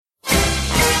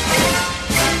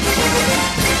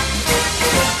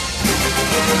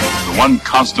One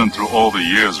constant through all the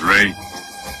years, Ray,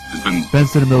 has been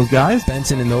Benson and those guys.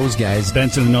 Benson and those guys.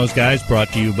 Benson and those guys,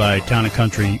 brought to you by Town &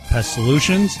 Country Pest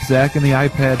Solutions. Zach and the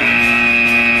iPad.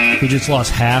 We just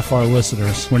lost half our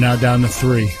listeners. We're now down to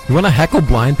 3. You want to heckle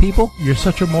blind people? You're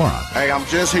such a moron. Hey, I'm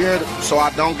just here so I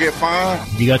don't get fined.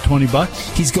 You got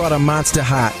 $20? He's got a monster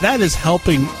heart. That is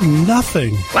helping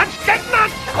nothing. Let's get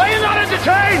nuts! Are you not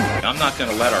entertained? I'm not going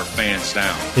to let our fans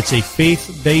down. It's a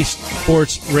faith-based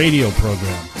sports radio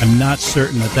program. I'm not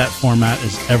certain that format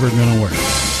is ever going to work.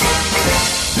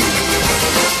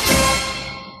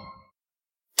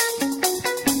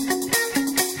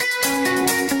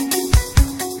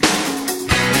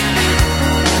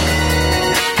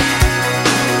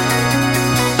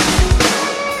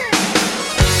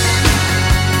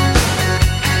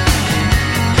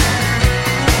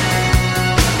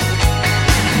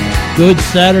 Good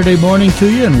Saturday morning to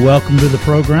you, and welcome to the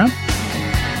program.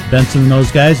 Benson and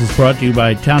those guys is brought to you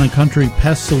by Town & Country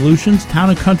Pest Solutions,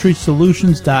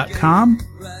 townandcountrysolutions.com.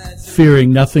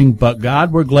 Fearing nothing but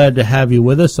God. We're glad to have you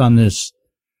with us on this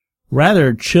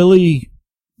rather chilly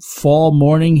fall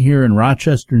morning here in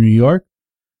Rochester, New York.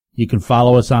 You can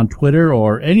follow us on Twitter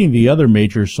or any of the other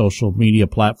major social media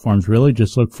platforms, really.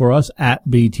 Just look for us at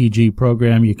BTG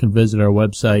Program. You can visit our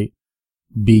website,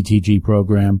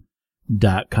 btgprogram.com.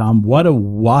 What a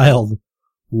wild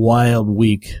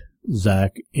week,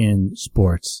 Zach, in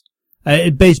sports.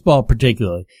 Baseball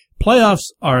particularly.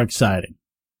 Playoffs are exciting.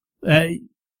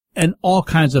 And all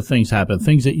kinds of things happen,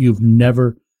 things that you've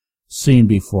never seen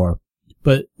before.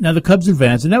 But now the Cubs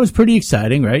advanced, and that was pretty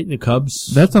exciting, right? The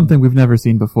Cubs. That's something we've never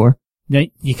seen before. Now,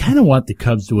 you kind of want the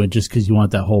Cubs to win just because you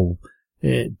want that whole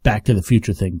Back to the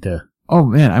Future thing to. Oh,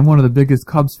 man, I'm one of the biggest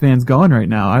Cubs fans going right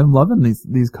now. I'm loving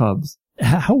these Cubs.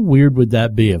 How weird would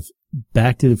that be if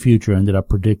Back to the Future ended up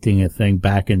predicting a thing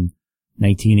back in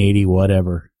 1980,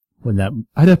 whatever, when that...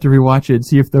 I'd have to rewatch it and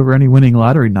see if there were any winning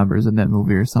lottery numbers in that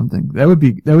movie or something. That would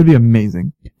be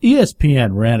amazing.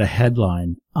 ESPN ran a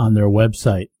headline on their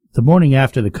website the morning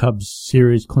after the Cubs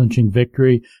series clinching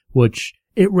victory, which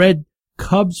it read,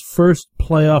 Cubs first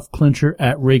playoff clincher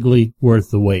at Wrigley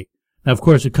worth the wait. Now, of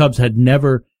course, the Cubs had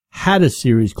never had a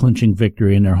series clinching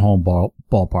victory in their home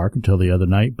ballpark until the other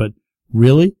night, but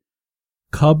really?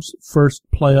 Cubs first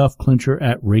playoff clincher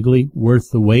at Wrigley worth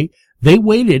the wait? They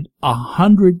waited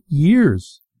 100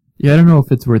 years. Yeah, I don't know if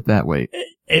it's worth that wait.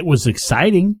 It was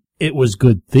exciting. It was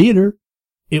good theater.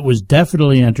 It was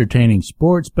definitely entertaining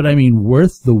sports, but I mean,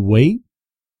 worth the wait?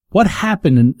 What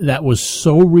happened that was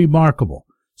so remarkable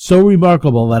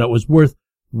that it was worth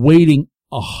waiting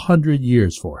 100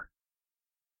 years for?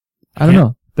 I don't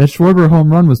know. That Schwarber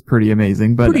home run was pretty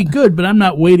amazing, but pretty good, but I'm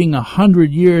not waiting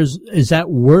 100 years. Is that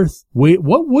worth wait?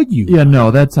 What would you? Yeah,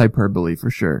 no, that's hyperbole for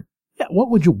sure. Yeah,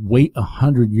 what would you wait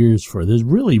 100 years for? There's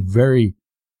really very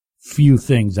few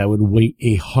things I would wait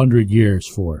 100 years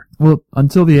for. Well,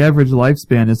 until the average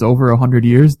lifespan is over 100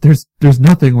 years, there's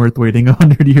nothing worth waiting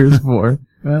 100 years for.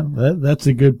 Well, that's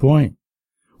a good point.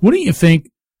 Wouldn't you think,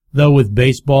 though, with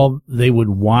baseball, they would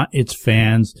want its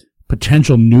fans,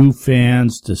 potential new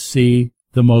fans, to see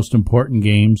the most important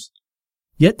games?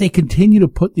 Yet they continue to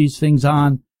put these things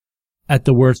on at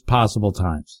the worst possible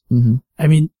times. Mm-hmm. I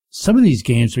mean, some of these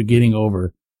games are getting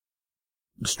over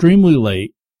extremely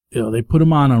late. You know, they put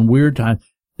them on weird times.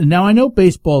 And now I know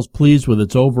baseball's pleased with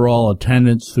its overall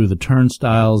attendance through the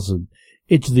turnstiles, and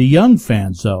it's the young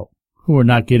fans, though, who are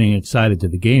not getting excited to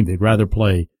the game. They'd rather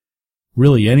play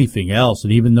really anything else.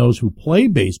 And even those who play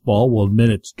baseball will admit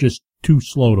it's just too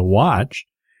slow to watch.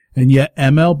 And yet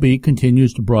MLB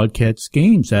continues to broadcast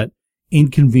games at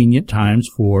inconvenient times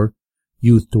for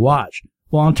youth to watch.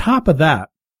 Well, on top of that,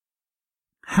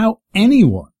 how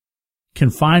anyone can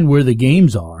find where the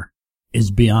games are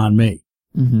is beyond me.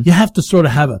 Mm-hmm. You have to sort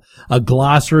of have a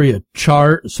glossary, a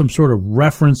chart, some sort of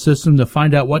reference system to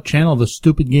find out what channel the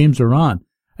stupid games are on.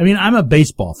 I mean, I'm a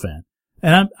baseball fan,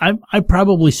 and I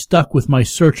probably stuck with my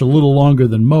search a little longer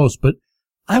than most, but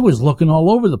I was looking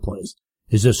all over the place.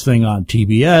 Is this thing on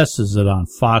TBS? Is it on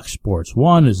Fox Sports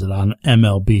 1? Is it on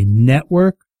MLB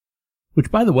Network?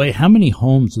 Which, by the way, how many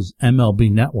homes is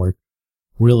MLB Network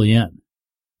really in?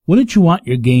 Wouldn't you want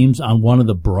your games on one of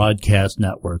the broadcast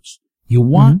networks? You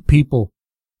want people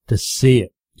to see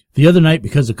it. The other night,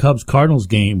 because the Cubs-Cardinals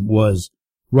game was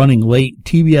running late,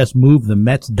 TBS moved the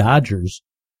Mets-Dodgers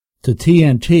to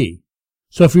TNT.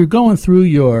 So if you're going through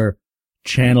your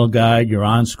channel guide, your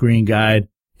on-screen guide,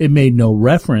 it made no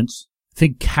reference. I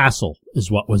think Castle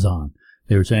is what was on.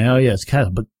 They were saying, oh, yes,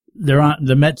 Castle. But they're on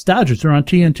the Mets-Dodgers. They're on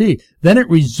TNT. Then it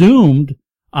resumed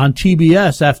on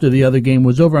TBS after the other game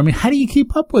was over. I mean, how do you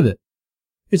keep up with it?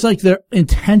 It's like they're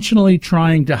intentionally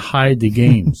trying to hide the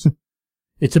games.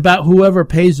 It's about whoever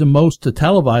pays the most to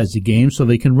televise the game so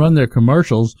they can run their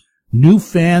commercials. New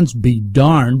fans be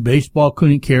darned. Baseball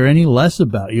couldn't care any less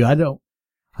about you. I don't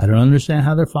understand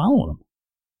how they're following them.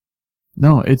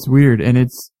 No, it's weird, and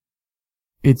it's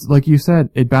like you said,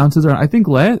 it bounces around. I think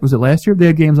was it last year they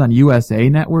had games on USA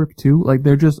Network too? Like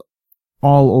they're just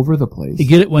all over the place. You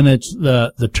get it when it's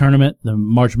the tournament, the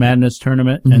March Madness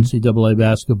tournament, NCAA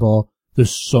basketball.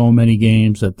 There's so many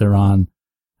games that they're on,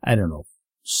 I don't know,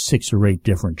 6 or 8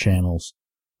 different channels.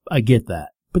 I get that.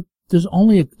 But there's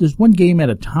one game at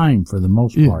a time for the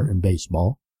most part in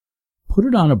baseball. Put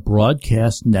it on a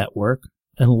broadcast network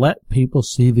and let people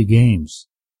see the games.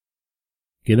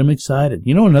 Get them excited.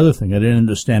 You know, another thing I didn't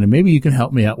understand, and maybe you can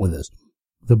help me out with this.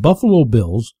 The Buffalo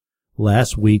Bills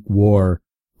last week wore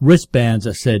wristbands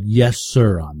that said "Yes,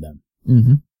 sir" on them.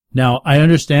 Mm-hmm. Now, I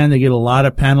understand they get a lot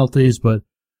of penalties, but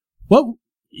what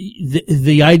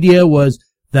the idea was,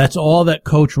 that's all that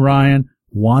Coach Ryan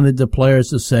wanted the players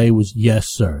to say was "Yes,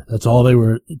 sir." That's all they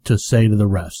were to say to the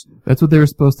refs. That's what they were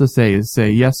supposed to say, is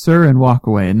say "Yes, sir" and walk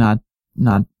away and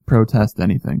not protest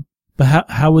anything. But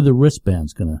how were the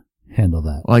wristbands going to handle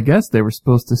that? Well, I guess they were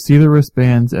supposed to see the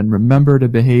wristbands and remember to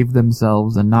behave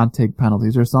themselves and not take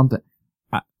penalties or something.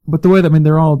 But the way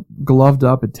they're all gloved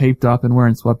up and taped up and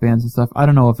wearing sweatbands and stuff. I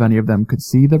don't know if any of them could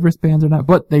see the wristbands or not,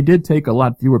 but they did take a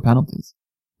lot fewer penalties.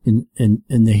 In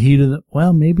the heat of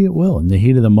maybe it will. In the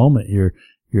heat of the moment, you're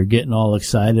getting all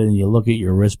excited and you look at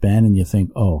your wristband and you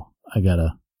think, oh, I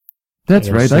gotta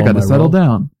settle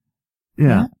down.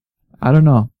 Yeah. I don't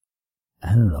know.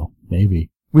 Maybe.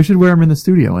 We should wear them in the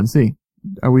studio and see.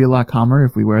 Are we a lot calmer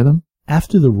if we wear them?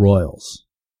 After the Royals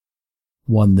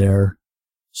won their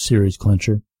series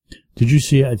clincher, did you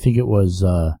see, I think it was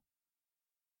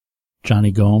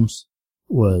Johnny Gomes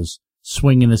was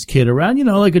swinging his kid around,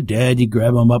 like a dad, you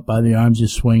grab him up by the arms, you're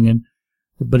swinging.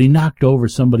 But he knocked over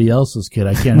somebody else's kid.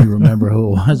 I can't even remember who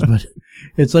it was, but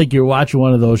it's like you're watching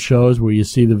one of those shows where you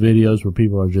see the videos where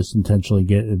people are just intentionally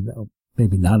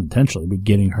maybe not intentionally, but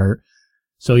getting hurt.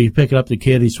 So you pick up the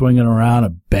kid, he's swinging around,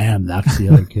 and bam, knocks the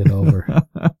other kid over.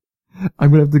 I'm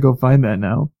going to have to go find that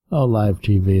now. Oh, live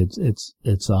TV.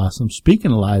 It's awesome.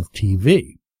 Speaking of live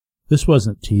TV, this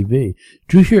wasn't TV.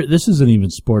 Did you hear, this isn't even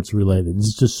sports related.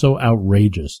 It's just so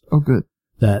outrageous. Oh, good.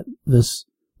 That this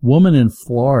woman in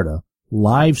Florida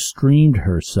live streamed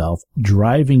herself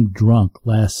driving drunk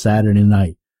last Saturday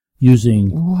night using,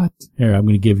 what? Here, I'm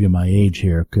going to give you my age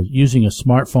here, because using a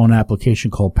smartphone application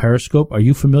called Periscope. Are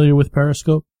you familiar with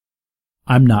Periscope?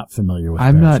 I'm not familiar with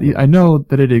Periscope. I know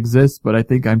that it exists, but I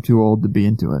think I'm too old to be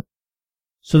into it.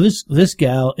 So this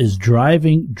gal is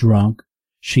driving drunk.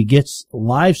 She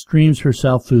live streams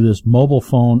herself through this mobile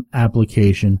phone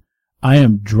application. I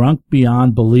am drunk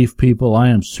beyond belief, people. I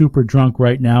am super drunk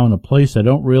right now in a place I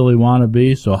don't really want to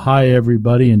be. So hi,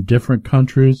 everybody in different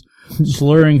countries,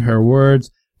 slurring her words,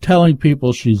 telling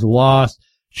people she's lost.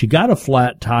 She got a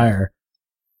flat tire.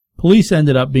 Police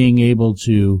ended up being able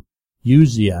to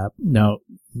use the app. Now,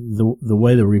 the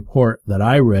way the report that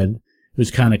I read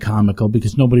was kind of comical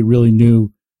because nobody really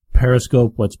knew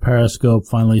Periscope. What's Periscope?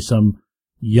 Finally, some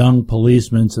young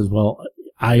policeman says, well,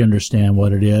 I understand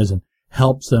what it is, and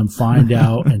helps them find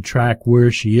out and track where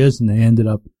she is, and they ended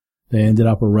up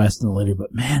arresting the lady.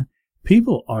 But man,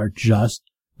 people are just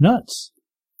nuts.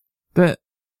 That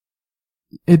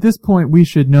at this point we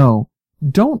should know,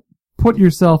 don't put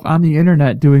yourself on the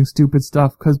internet doing stupid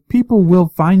stuff, because people will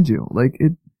find you.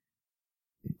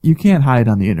 You can't hide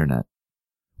on the internet.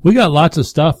 We got lots of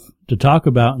stuff to talk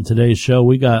about in today's show.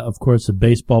 We got, of course, the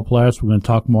baseball players. We're going to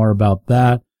talk more about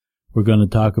that. We're going to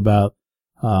talk about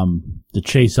the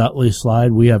Chase Utley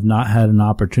slide. We have not had an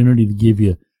opportunity to give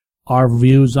you our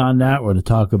views on that. We're going to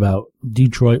talk about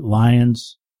Detroit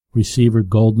Lions receiver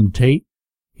Golden Tate.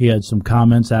 He had some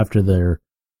comments after their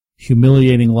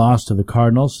humiliating loss to the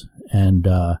Cardinals, and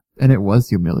it was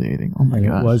humiliating. Oh my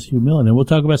gosh. It was humiliating. And we'll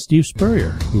talk about Steve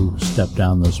Spurrier, who stepped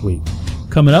down this week.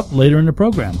 Coming up later in the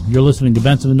program, you're listening to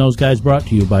Benson and Those Guys, brought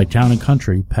to you by Town &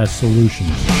 Country Pest Solutions.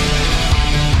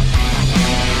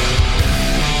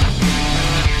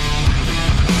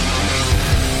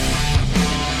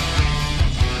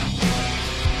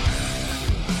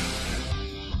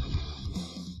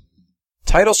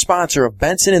 Title sponsor of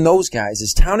Benson and Those Guys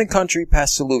is Town & Country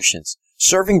Pest Solutions.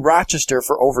 Serving Rochester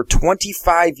for over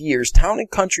 25 years, Town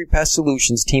 & Country Pest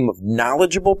Solutions team of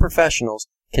knowledgeable professionals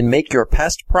can make your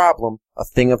pest problem a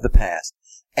thing of the past.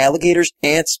 Alligators,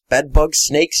 ants, bedbugs,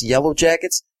 snakes, yellow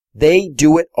jackets, they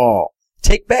do it all.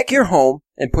 Take back your home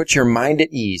and put your mind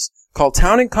at ease. Call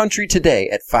Town & Country today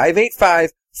at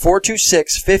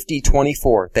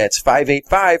 585-426-5024. That's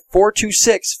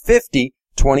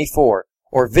 585-426-5024.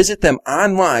 or visit them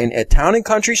online at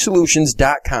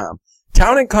townandcountrysolutions.com.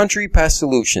 Town & Country Pest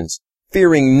Solutions,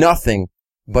 fearing nothing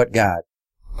but God.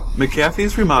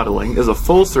 McAfee's Remodeling is a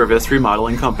full-service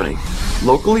remodeling company,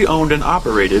 locally owned and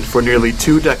operated for nearly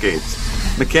 2 decades.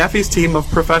 McAfee's team of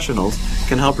professionals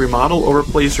can help remodel or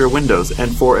replace your windows,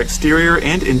 and for exterior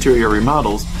and interior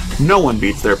remodels, no one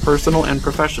beats their personal and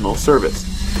professional service.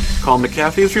 Call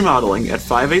McAfee's Remodeling at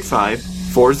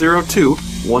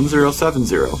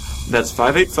 585-402-1070. That's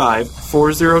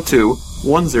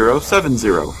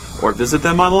 585-402-1070. Or visit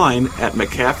them online at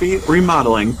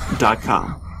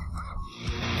McAfeeRemodeling.com.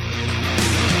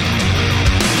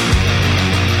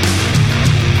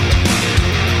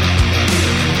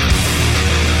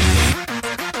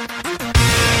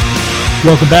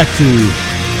 Welcome back to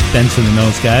Benson and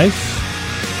those guys.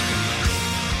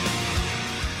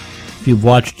 If you've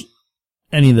watched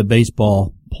any of the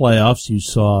baseball playoffs, you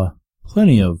saw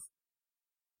plenty of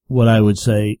what I would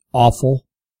say awful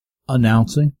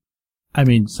announcing. I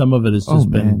mean, some of it has just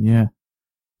been. Yeah.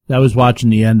 I was watching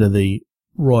the end of the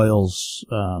Royals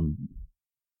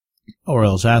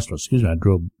Astros. Excuse me, I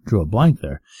drew a blank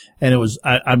there, and it was.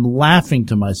 I'm laughing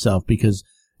to myself because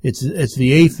it's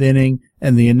the 8th inning,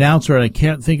 and the announcer, and I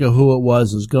can't think of who it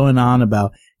was, is going on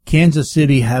about Kansas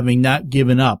City having not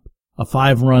given up a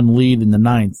 5-run lead in the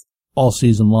 9th all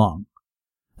season long.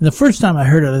 And the first time I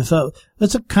heard it, I thought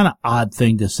that's a kind of odd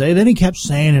thing to say. Then he kept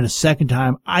saying it a second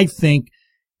time. I think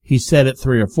he said it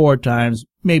 3 or 4 times.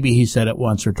 Maybe he said it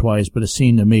once or twice, but it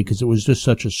seemed to me, because it was just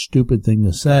such a stupid thing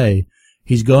to say.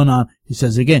 He's going on. He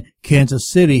says again, Kansas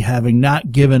City having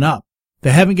not given up.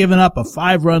 They haven't given up a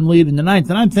 5-run lead in the 9th.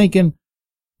 And I'm thinking,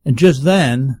 and just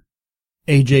then,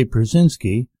 A.J.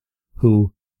 Pierzynski,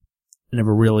 who I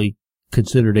never really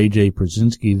considered A.J.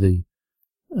 Pierzynski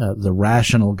the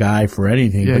rational guy for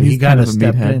anything, yeah, but he kind of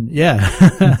stepped in.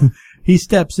 Yeah. He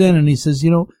steps in and he says,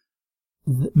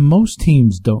 most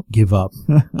teams don't give up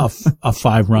a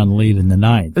 5-run lead in the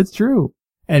 9th. That's true.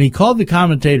 And he called the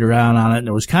commentator out on it, and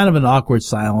it was kind of an awkward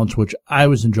silence, which I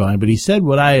was enjoying. But he said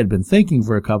what I had been thinking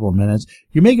for a couple of minutes.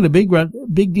 You're making a big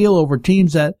deal over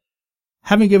teams that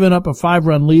haven't given up a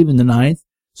 5-run lead in the 9th.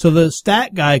 So the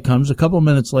stat guy comes a couple of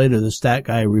minutes later. The stat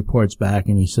guy reports back,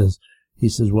 and he says,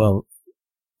 well,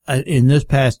 in this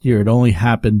past year, it only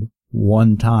happened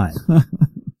one time.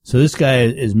 So this guy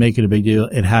is making a big deal.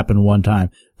 It happened one time.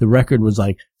 The record was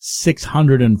like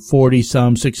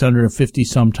 650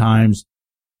 some times,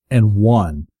 and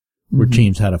one where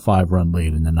teams had a 5-run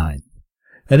lead in the 9th.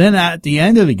 And then at the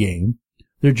end of the game,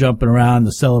 they're jumping around,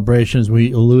 the celebrations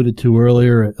we alluded to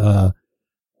earlier.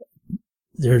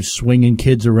 They're swinging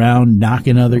kids around,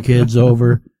 knocking other kids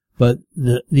over. But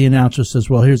the announcer says,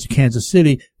 well, here's Kansas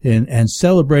City, and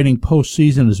celebrating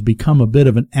postseason has become a bit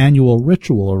of an annual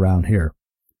ritual around here.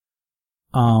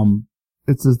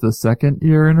 This is the 2nd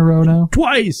year in a row now?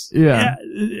 Twice. Yeah.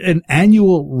 An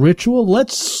annual ritual?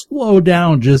 Let's slow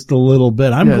down just a little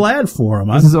bit. I'm glad for him.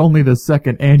 This is only the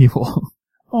 2nd annual.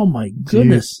 Oh my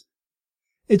goodness. Jeez.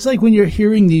 It's like when you're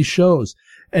hearing these shows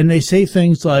and they say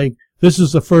things like, this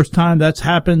is the first time that's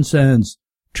happened since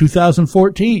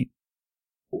 2014.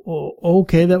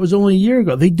 Okay, that was only a year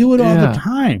ago. They do it all the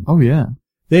time. Oh yeah.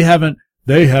 They haven't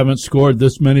scored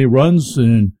this many runs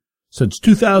since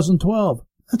 2012.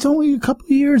 That's only a couple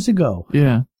of years ago.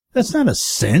 Yeah. That's not a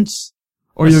sense.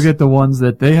 Or you'll get the ones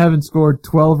that they haven't scored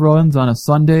 12 runs on a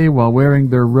Sunday while wearing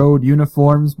their road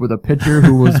uniforms with a pitcher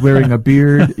who was wearing a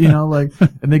beard, and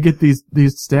they get these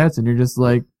stats and you're just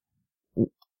like,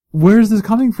 where is this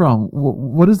coming from?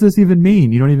 What does this even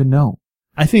mean? You don't even know.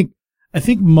 I think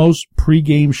most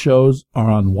pregame shows are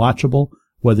unwatchable,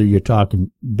 whether you're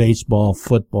talking baseball,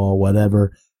 football,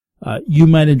 whatever. You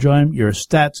might enjoy them. You're a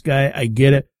stats guy. I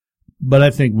get it. But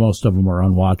I think most of them are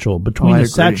unwatchable. Between the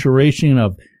saturation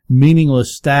of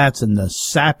meaningless stats and the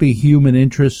sappy human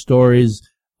interest stories,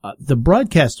 the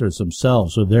broadcasters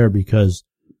themselves are there because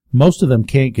most of them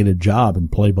can't get a job in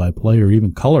play-by-play or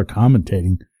even color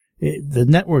commentating. The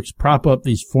networks prop up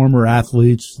these former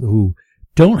athletes who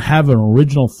don't have an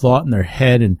original thought in their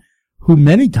head and who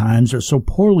many times are so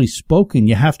poorly spoken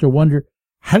you have to wonder,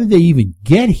 how did they even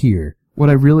get here?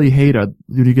 What I really hate are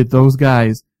you get those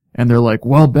guys and they're like,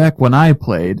 well, back when I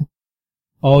played.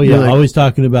 Oh, yeah, like, always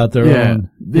talking about their own.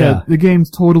 Yeah, the game's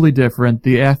totally different.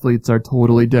 The athletes are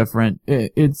totally different.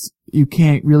 You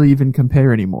can't really even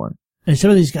compare anymore. And some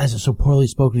of these guys are so poorly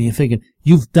spoken, you're thinking,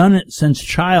 you've done it since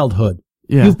childhood.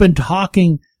 Yeah. You've been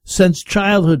talking since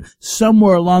childhood.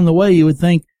 Somewhere along the way, you would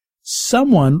think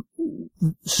someone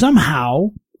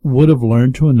somehow would have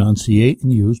learned to enunciate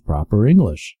and use proper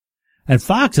English. And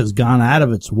Fox has gone out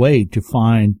of its way to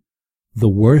find the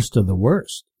worst of the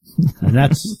worst. And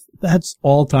That's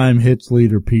all-time hits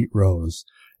leader Pete Rose.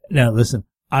 Now, listen,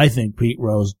 I think Pete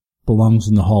Rose belongs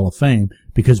in the Hall of Fame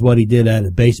because what he did at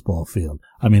a baseball field.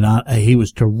 I mean, he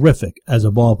was terrific as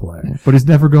a ball player. But he's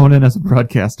never going in as a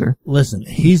broadcaster. Listen,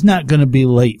 he's not going to be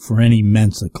late for any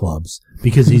Mensa clubs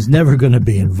because he's never going to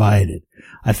be invited.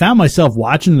 I found myself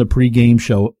watching the pregame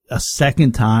show a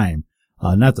second time.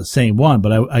 Not the same one,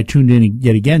 but I tuned in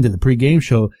yet again to the pregame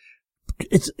show.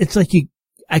 It's like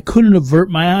I couldn't avert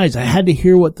my eyes. I had to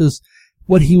hear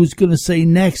what he was going to say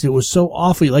next. It was so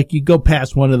awful. Like you go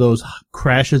past one of those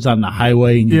crashes on the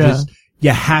highway and you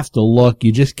have to look.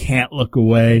 You just can't look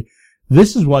away.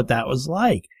 This is what that was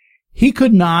like. He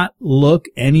could not look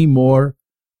any more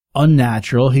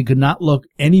unnatural. He could not look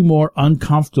any more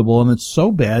uncomfortable. And it's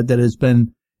so bad that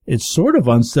it's sort of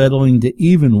unsettling to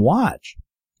even watch.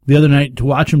 The other night, to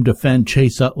watch him defend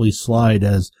Chase Utley's slide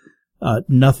as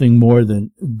nothing more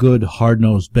than good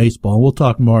hard-nosed baseball. And we'll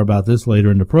talk more about this later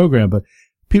in the program, but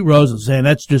Pete Rose is saying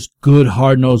that's just good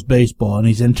hard-nosed baseball. And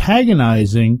he's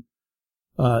antagonizing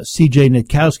C.J.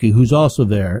 Nitkowski, who's also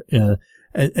there.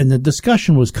 And the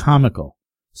discussion was comical.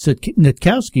 So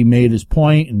Nitkowski made his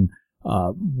point and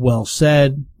well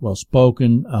said, well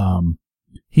spoken.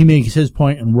 He makes his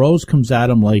point, and Rose comes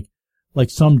at him like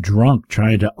some drunk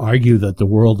trying to argue that the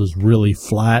world is really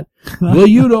flat. Well,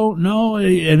 you don't know.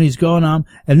 And he's going on.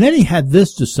 And then he had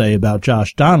this to say about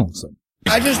Josh Donaldson.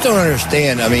 I just don't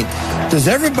understand. I mean, does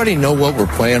everybody know what we're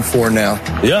playing for now?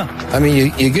 Yeah. I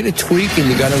mean, you get a tweak and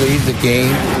you got to leave the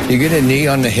game. You get a knee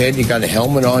on the head, you got a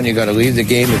helmet on, you got to leave the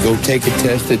game and go take a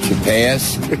test that you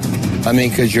pass. I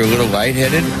mean, because you're a little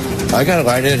lightheaded. I got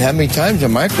lightheaded how many times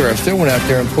in my career? I still went out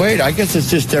there and played. I guess it's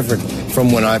just different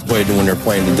from when I played to when they're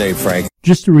playing today, Frank.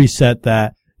 Just to reset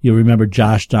that, you remember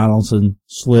Josh Donaldson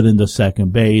slid into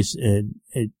second base and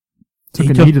took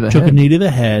a knee to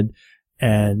the head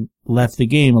and left the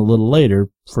game a little later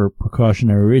for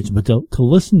precautionary reasons. But to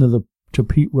listen to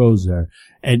Pete Rose there,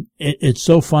 and it's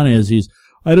so funny as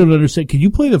I don't understand. Can you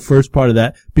play the first part of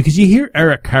that? Because you hear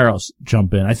Eric Karros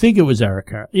jump in. I think it was Eric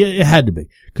Karros. Yeah, it had to be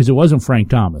because it wasn't Frank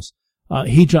Thomas.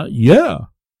 He jumped. Yeah.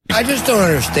 I just don't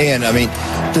understand. I mean,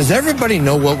 does everybody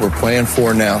know what we're playing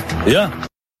for now? Yeah.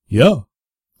 Yeah.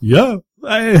 Yeah.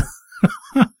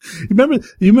 You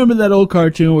remember that old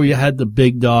cartoon where you had the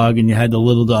big dog and you had the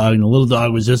little dog, and the little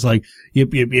dog was just like,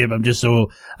 yip, yip, yip,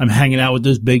 I'm hanging out with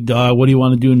this big dog. What do you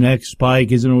want to do next,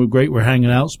 Spike? Isn't it great we're hanging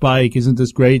out, Spike? Isn't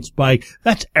this great, Spike?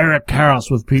 That's Eric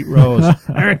Karros with Pete Rose.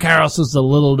 Eric Karros is the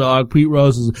little dog. Pete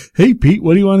Rose is, hey, Pete,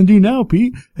 what do you want to do now,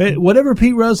 Pete? Hey, whatever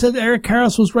Pete Rose said, Eric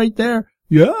Karros was right there.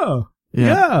 Yeah.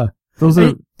 Those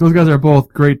guys are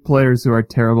both great players who are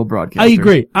terrible broadcasters. I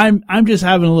agree. I'm just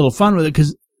having a little fun with it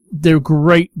because they're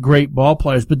great ball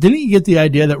players. But didn't you get the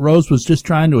idea that Rose was just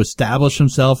trying to establish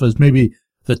himself as maybe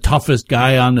the toughest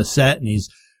guy on the set?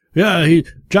 And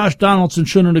Josh Donaldson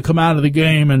shouldn't have come out of the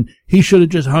game and he should have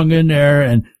just hung in there.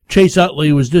 And Chase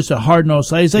Utley was just a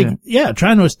hard-nosed guy. He's like,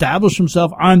 trying to establish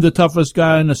himself. I'm the toughest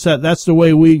guy on the set. That's the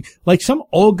way like some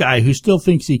old guy who still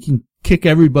thinks he can kick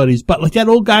everybody's butt, like that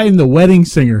old guy in The Wedding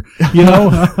Singer, you know?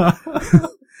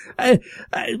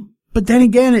 But then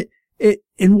again,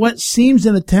 in what seems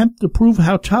an attempt to prove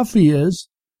how tough he is,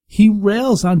 he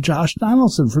rails on Josh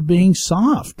Donaldson for being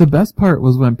soft. The best part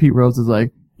was when Pete Rose is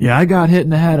like, yeah, I got hit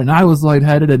in the head and I was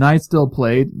lightheaded and I still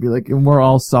played. Be like, and we're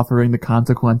all suffering the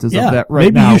consequences of that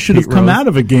right now. Maybe you should have come out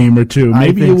of a game or two.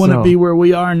 Maybe you wouldn't be where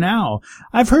we are now.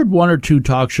 I've heard one or two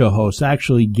talk show hosts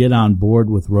actually get on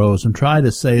board with Rose and try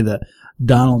to say that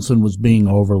Donaldson was being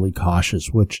overly cautious,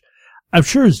 which I'm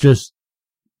sure is just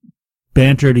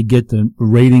banter to get the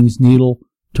ratings needle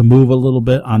to move a little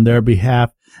bit on their behalf.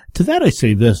 To that I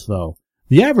say this, though.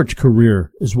 The average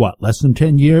career is what, less than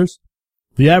 10 years?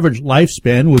 The average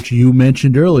lifespan, which you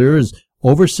mentioned earlier, is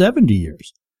over 70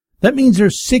 years. That means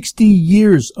there's 60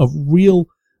 years of real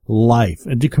life.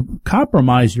 And to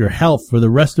compromise your health for the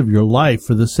rest of your life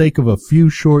for the sake of a few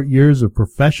short years of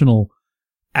professional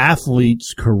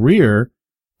athlete's career,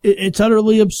 it's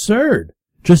utterly absurd.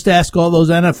 Just ask all those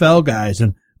NFL guys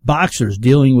and boxers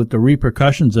dealing with the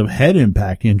repercussions of head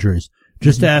impact injuries.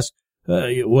 Just ask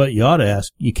what you ought to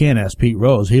ask. You can't ask Pete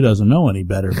Rose. He doesn't know any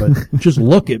better, but just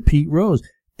look at Pete Rose.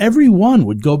 Everyone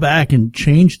would go back and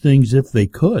change things if they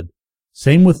could.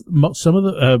 Same with most of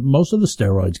the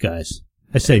steroids guys.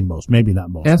 I say most, maybe not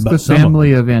most. Ask the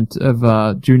family of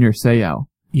Junior Seau.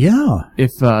 Yeah.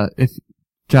 If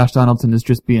Josh Donaldson is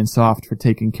just being soft for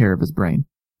taking care of his brain,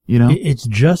 you know? It's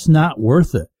just not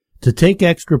worth it. To take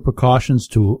extra precautions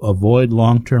to avoid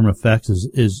long-term effects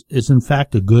is in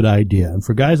fact a good idea. And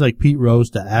for guys like Pete Rose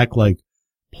to act like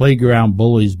playground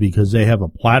bullies because they have a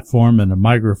platform and a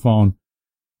microphone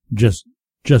just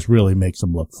just really makes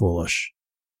them look foolish.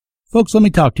 Folks, let me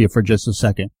talk to you for just a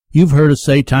second. You've heard us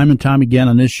say time and time again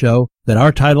on this show that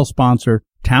our title sponsor,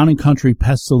 Town & Country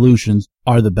Pest Solutions,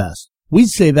 are the best. We'd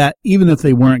say that even if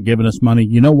they weren't giving us money.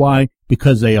 You know why?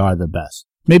 Because they are the best.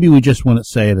 Maybe we just wouldn't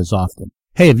say it as often.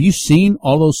 Hey, have you seen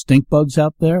all those stink bugs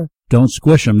out there? Don't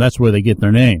squish them. That's where they get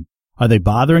their name. Are they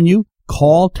bothering you?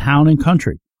 Call Town &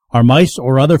 Country. Are mice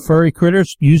or other furry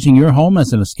critters using your home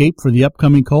as an escape for the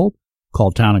upcoming cold?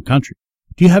 Call Town & Country.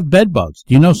 Do you have bed bugs?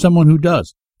 Do you know someone who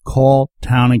does? Call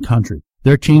Town & Country.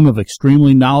 Their team of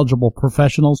extremely knowledgeable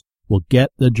professionals will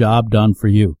get the job done for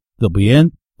you. They'll be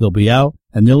in, they'll be out,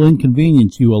 and they'll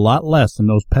inconvenience you a lot less than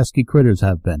those pesky critters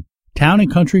have been. Town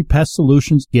 & Country Pest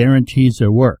Solutions guarantees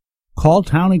their work. Call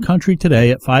Town & Country today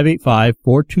at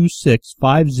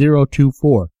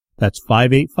 585-426-5024. That's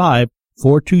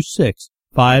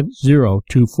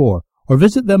 585-426-5024. Or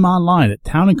visit them online at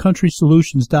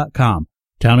townandcountrysolutions.com.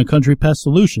 Town & Country Pest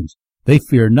Solutions. They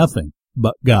fear nothing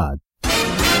but God.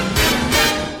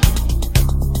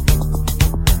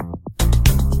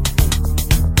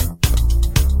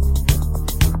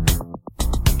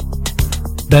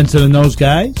 Benson and those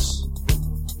guys,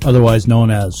 otherwise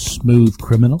known as Smooth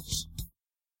Criminals.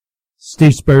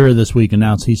 Steve Spurrier this week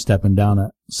announced he's stepping down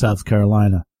at South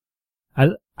Carolina.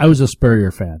 I was a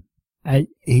Spurrier fan.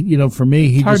 For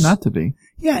me, it's hard not to be.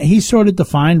 Yeah, he sort of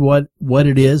defined what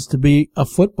it is to be a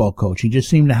football coach. He just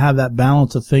seemed to have that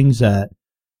balance of things that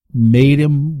made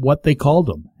him what they called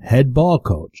him, head ball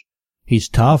coach. He's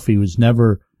tough. He was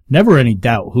never any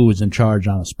doubt who was in charge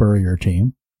on a Spurrier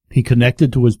team. He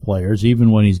connected to his players even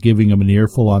when he's giving them an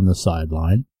earful on the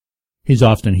sideline. He's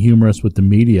often humorous with the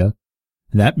media,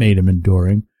 and that made him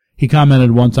enduring. He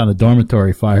commented once on a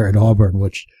dormitory fire at Auburn,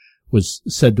 which was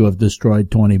said to have destroyed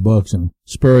 20 books, and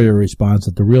Spurrier responds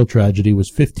that the real tragedy was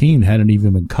 15 hadn't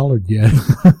even been colored yet.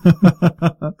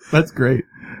 That's great.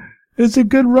 It's a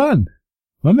good run.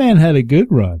 My man had a good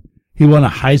run. He won a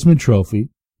Heisman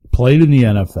Trophy, played in the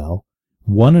NFL,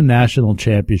 won a national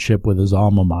championship with his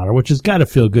alma mater, which has got to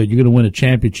feel good. You're going to win a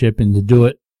championship and to do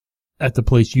it at the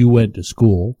place you went to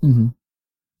school. Mm-hmm.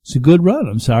 It's a good run.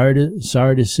 I'm sorry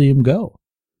to see him go.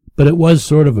 But it was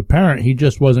sort of apparent he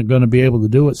just wasn't going to be able to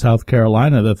do at South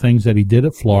Carolina the things that he did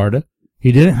at Florida.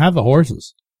 He didn't have the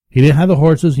horses. He didn't have the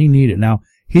horses he needed. Now,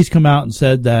 he's come out and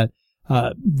said that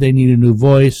they need a new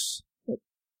voice.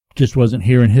 Just wasn't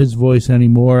hearing his voice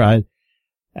anymore. I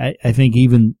think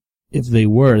even if they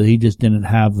were, he just didn't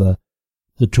have the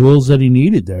tools that he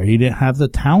needed there. He didn't have the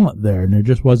talent there, and there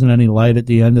just wasn't any light at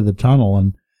the end of the tunnel.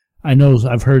 And I know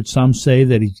I've heard some say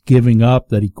that he's giving up,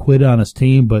 that he quit on his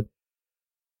team, but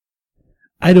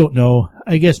I don't know.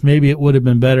 I guess maybe it would have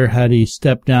been better had he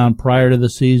stepped down prior to the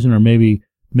season or maybe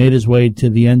made his way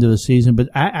to the end of the season. But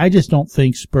I just don't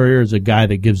think Spurrier is a guy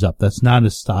that gives up. That's not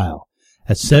his style.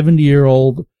 At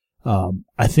 70-year-old,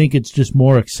 I think it's just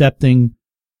more accepting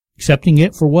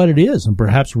it for what it is and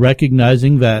perhaps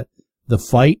recognizing that the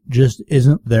fight just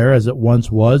isn't there as it once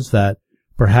was, that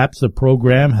perhaps the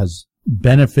program has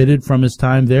benefited from his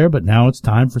time there, but now it's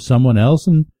time for someone else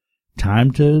and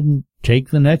time to take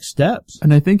the next steps.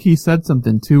 And I think he said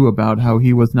something, too, about how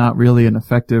he was not really an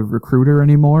effective recruiter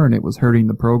anymore, and it was hurting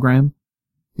the program.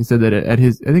 He said that at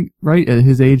his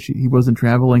age, he wasn't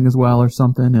traveling as well or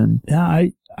something. And yeah,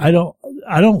 I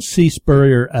don't see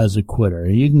Spurrier as a quitter.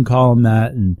 You can call him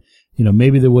that, and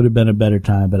maybe there would have been a better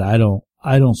time, but I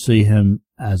don't see him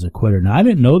as a quitter. Now, I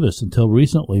didn't know this until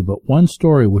recently, but one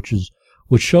story which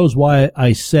shows why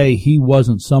I say he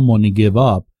wasn't someone to give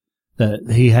up,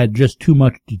 that he had just too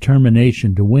much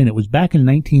determination to win. It was back in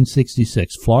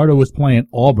 1966. Florida was playing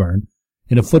Auburn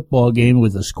in a football game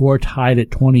with the score tied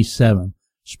at 27.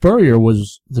 Spurrier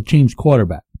was the team's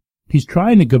quarterback. He's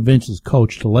trying to convince his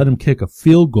coach to let him kick a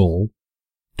field goal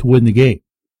to win the game.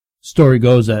 Story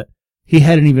goes that he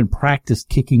hadn't even practiced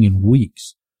kicking in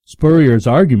weeks. Spurrier's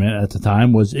argument at the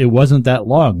time was it wasn't that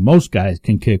long. Most guys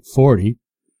can kick 40.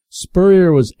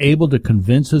 Spurrier was able to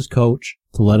convince his coach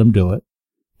to let him do it.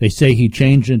 They say he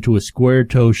changed into a square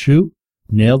toe shoot,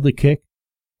 nailed the kick,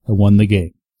 and won the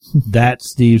game. That's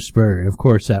Steve Spurrier. Of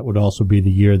course, that would also be the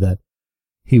year that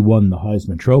he won the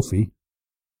Heisman Trophy.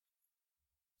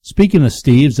 Speaking of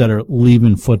Steves that are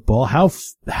leaving football,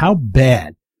 how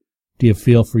bad do you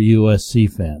feel for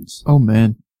USC fans? Oh,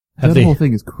 man. That whole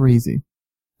thing is crazy.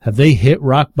 Have they hit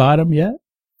rock bottom yet?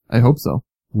 I hope so.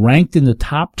 Ranked in the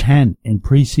top 10 in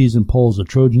preseason polls, the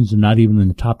Trojans are not even in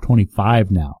the top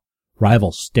 25 now.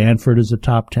 Rival Stanford is a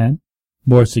top 10.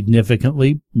 More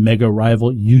significantly, mega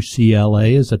rival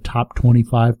UCLA is a top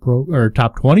 25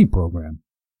 top 20 program.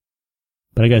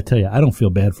 But I got to tell you, I don't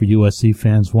feel bad for USC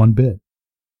fans one bit.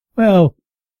 Well,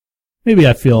 Maybe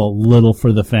I feel a little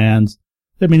for the fans.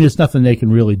 I mean, there's nothing they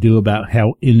can really do about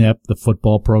how inept the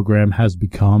football program has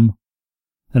become.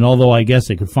 And although I guess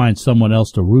they could find someone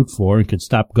else to root for and could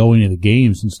stop going to the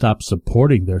games and stop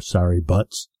supporting their sorry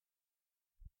butts.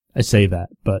 I say that,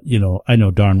 but, I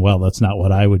know darn well that's not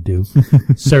what I would do.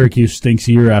 Syracuse stinks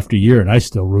year after year, and I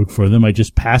still root for them. I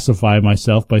just pacify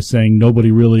myself by saying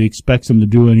nobody really expects them to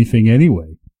do anything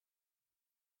anyway.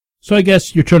 So I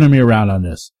guess you're turning me around on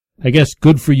this. I guess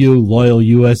good for you, loyal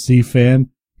USC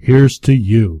fan. Here's to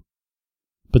you.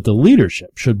 But the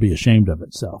leadership should be ashamed of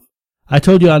itself. I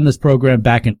told you on this program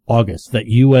back in August that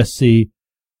USC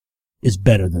is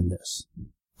better than this.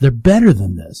 They're better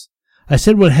than this. I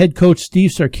said when head coach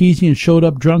Steve Sarkisian showed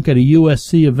up drunk at a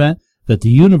USC event that the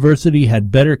university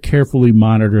had better carefully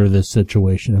monitor this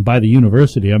situation. And by the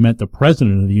university, I meant the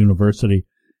president of the university,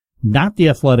 not the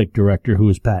athletic director, who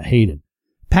was Pat Hayden.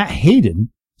 Pat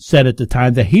Hayden said at the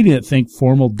time that he didn't think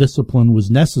formal discipline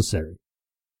was necessary.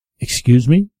 Excuse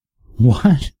me?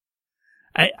 What?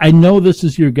 I know this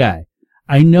is your guy.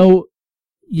 I know,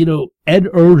 Ed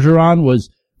Orgeron was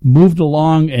moved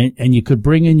along and you could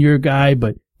bring in your guy,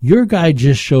 but your guy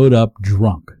just showed up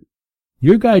drunk.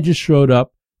 Your guy just showed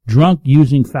up drunk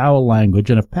using foul language,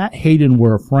 and if Pat Hayden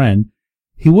were a friend,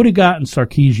 he would have gotten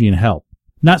Sarkisian help,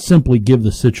 not simply give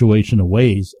the situation a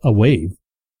wave.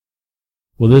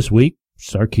 Well, this week,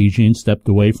 Sarkisian stepped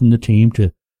away from the team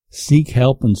to seek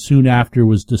help and soon after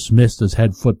was dismissed as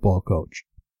head football coach.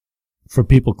 For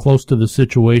people close to the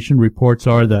situation, reports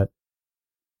are that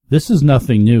this is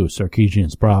nothing new,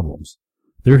 Sarkisian's problems.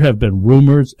 There have been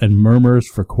rumors and murmurs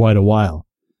for quite a while.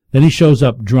 Then he shows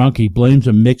up drunk. He blames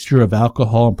a mixture of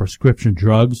alcohol and prescription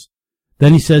drugs.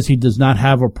 Then he says he does not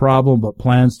have a problem but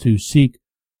plans to seek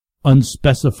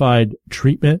unspecified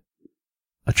treatment.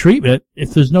 A treatment?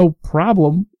 If there's no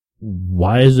problem,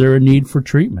 why is there a need for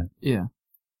treatment? Yeah.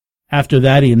 After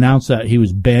that, he announced that he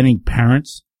was banning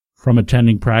parents from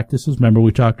attending practices. Remember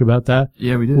we talked about that?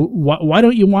 Yeah, we did. Why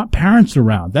don't you want parents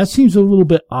around? That seems a little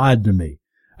bit odd to me.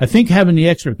 I think having the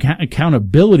extra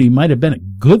accountability might have been a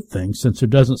good thing since there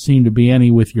doesn't seem to be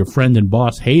any with your friend and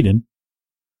boss Hayden.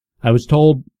 I was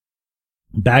told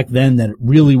back then that it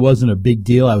really wasn't a big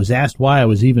deal. I was asked why I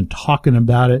was even talking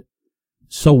about it.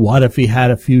 So what if he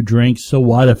had a few drinks? So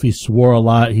what if he swore a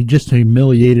lot? He just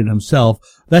humiliated himself.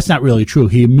 That's not really true.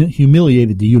 He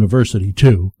humiliated the university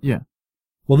too. Yeah.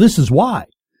 Well, this is why.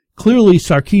 Clearly,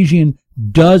 Sarkisian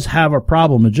does have a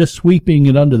problem, and just sweeping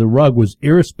it under the rug was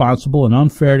irresponsible and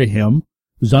unfair to him.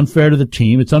 It was unfair to the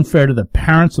team. It's unfair to the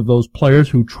parents of those players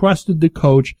who trusted the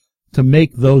coach to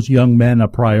make those young men a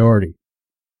priority.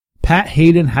 Pat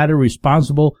Hayden had a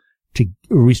responsibility, to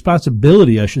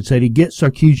get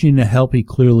Sarkisian the help he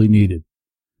clearly needed.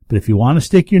 But if you want to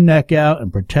stick your neck out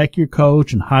and protect your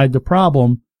coach and hide the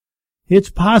problem, it's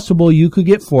possible you could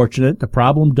get fortunate. The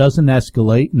problem doesn't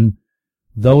escalate, and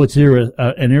though it's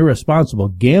an irresponsible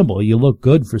gamble, you look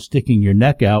good for sticking your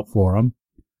neck out for him.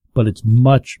 But it's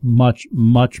much, much,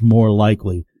 much more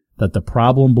likely that the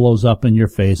problem blows up in your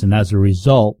face, and as a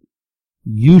result,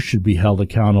 you should be held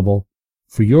accountable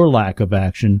for your lack of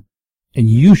action, and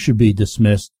you should be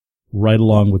dismissed right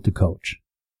along with the coach.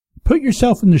 Put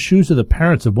yourself in the shoes of the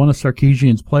parents of one of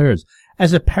Sarkisian's players.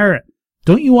 As a parent,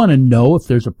 don't you want to know if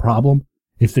there's a problem?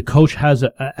 If the coach has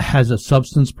a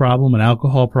substance problem, an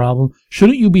alcohol problem,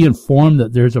 shouldn't you be informed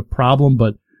that there's a problem,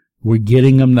 but we're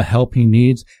getting him the help he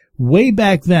needs? Way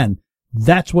back then,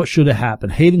 that's what should have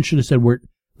happened. Hayden should have said,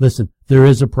 listen, there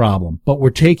is a problem, but we're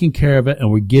taking care of it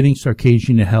and we're getting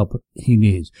Sarkisian the help he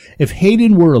needs. If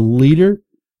Hayden were a leader,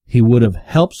 he would have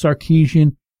helped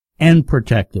Sarkisian and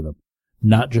protected him,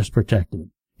 not just protected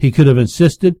him. He could have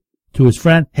insisted to his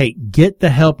friend, hey, get the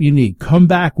help you need. Come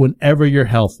back whenever you're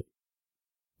healthy.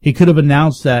 He could have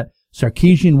announced that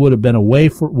Sarkisian would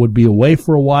be away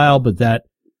for a while, but that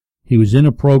he was in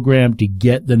a program to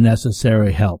get the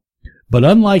necessary help. But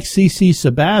unlike CC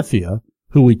Sabathia,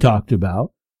 who we talked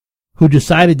about, who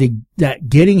decided that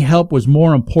getting help was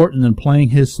more important than playing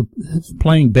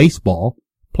baseball,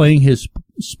 playing his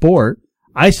sport,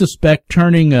 I suspect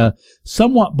turning a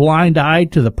somewhat blind eye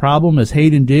to the problem as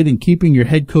Hayden did and keeping your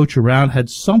head coach around had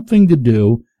something to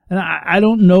do, and I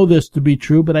don't know this to be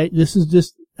true, but this is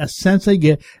just a sense I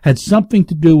get, had something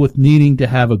to do with needing to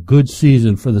have a good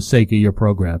season for the sake of your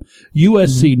program.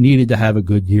 USC needed to have a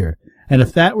good year. And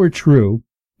if that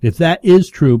is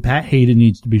true, Pat Hayden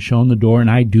needs to be shown the door, and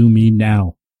I do mean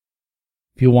now.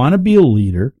 If you want to be a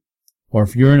leader, or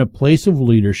if you're in a place of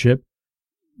leadership,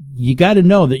 you got to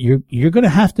know that you're going to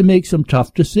have to make some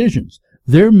tough decisions.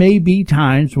 There may be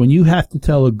times when you have to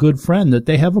tell a good friend that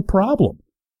they have a problem,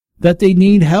 that they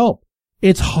need help.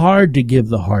 It's hard to give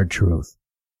the hard truth.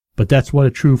 But that's what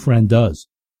a true friend does.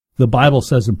 The Bible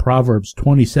says in Proverbs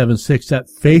 27:6 that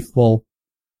faithful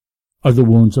are the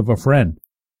wounds of a friend.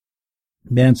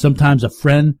 Man, sometimes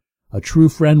a true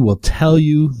friend will tell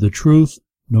you the truth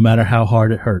no matter how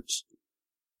hard it hurts.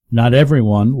 Not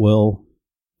everyone will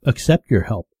accept your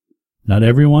help. Not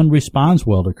everyone responds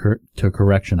well to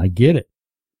correction. I get it.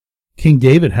 King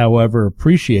David, however,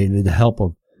 appreciated the help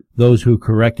of those who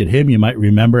corrected him. You might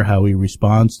remember how he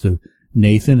responds to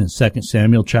Nathan in 2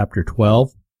 Samuel chapter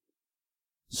 12.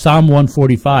 Psalm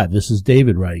 145, this is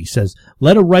David writing. He says,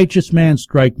 "Let a righteous man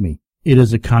strike me. It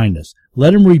is a kindness.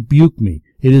 Let him rebuke me.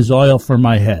 It is oil for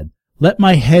my head. Let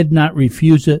my head not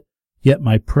refuse it, yet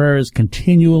my prayer is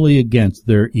continually against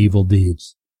their evil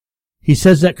deeds." He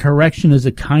says that correction is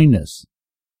a kindness.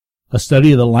 A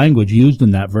study of the language used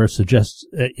in that verse suggests,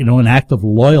 an act of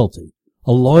loyalty.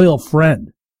 A loyal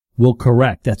friend will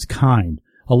correct. That's kind.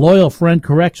 A loyal friend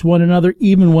corrects one another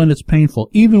even when it's painful,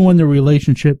 even when the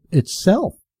relationship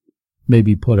itself may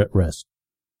be put at risk.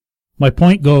 My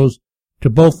point goes to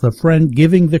both the friend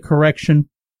giving the correction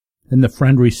and the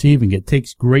friend receiving it. It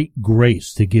takes great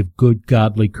grace to give good,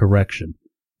 godly correction,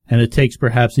 and it takes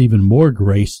perhaps even more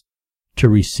grace to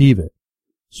receive it.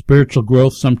 Spiritual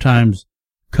growth sometimes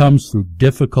comes through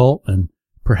difficult and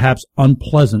perhaps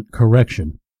unpleasant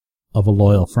correction of a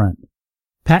loyal friend.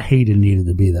 Pat Hayden needed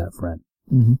to be that friend.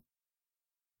 Mm-hmm.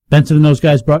 Benson and those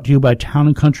guys brought to you by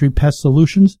Town & Country Pest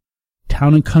Solutions,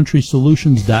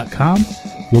 townandcountrysolutions.com.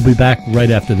 We'll be back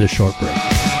right after this short break.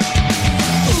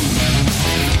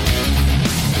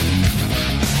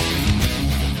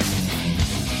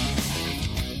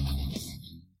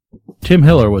 Tim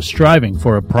Hiller was striving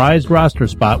for a prized roster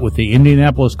spot with the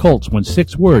Indianapolis Colts when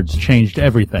 6 words changed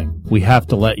everything. "We have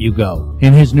to let you go."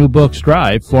 In his new book,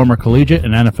 Strive, former collegiate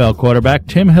and NFL quarterback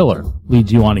Tim Hiller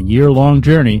leads you on a year-long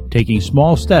journey, taking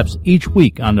small steps each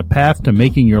week on the path to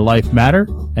making your life matter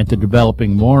and to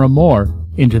developing more and more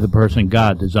into the person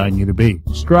God designed you to be.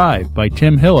 Strive by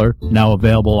Tim Hiller, now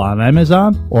available on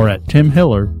Amazon or at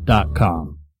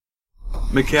timhiller.com.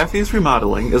 McAfee's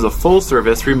Remodeling is a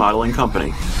full-service remodeling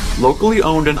company, locally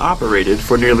owned and operated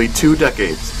for nearly 2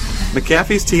 decades.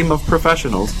 McAfee's team of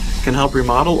professionals can help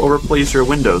remodel or replace your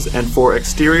windows, and for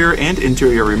exterior and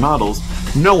interior remodels,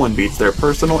 no one beats their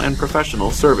personal and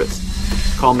professional service.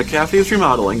 Call McAfee's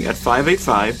Remodeling at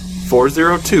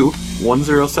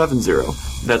 585-402-1070.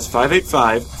 That's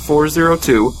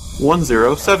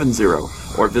 585-402-1070.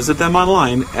 Or visit them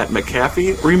online at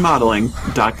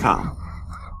McAfeeRemodeling.com.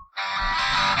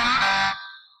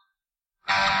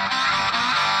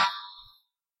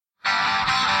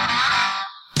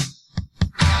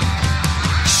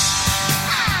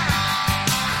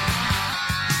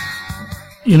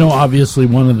 Obviously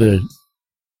one of the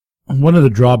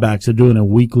drawbacks of doing a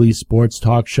weekly sports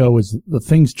talk show is the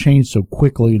things change so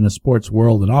quickly in the sports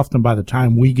world, and often by the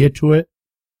time we get to it,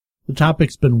 the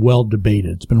topic's been well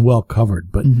debated. It's been well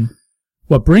covered. But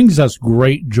what brings us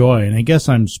great joy, and I guess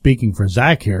I'm speaking for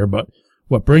Zach here, but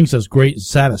what brings us great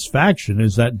satisfaction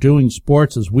is that doing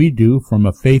sports as we do from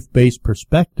a faith-based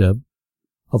perspective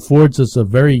affords us a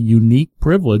very unique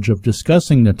privilege of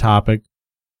discussing the topic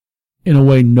in a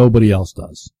way nobody else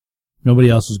does. Nobody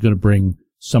else is going to bring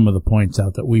some of the points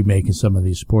out that we make in some of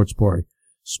these sports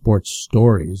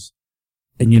stories.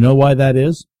 And you know why that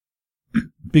is?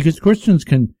 Because Christians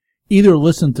can either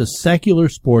listen to secular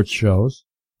sports shows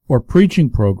or preaching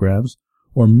programs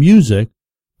or music,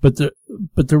 but there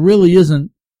really isn't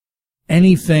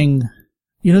anything,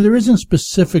 there isn't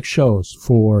specific shows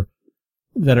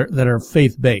that are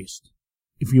faith-based.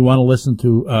 If you want to listen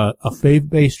to a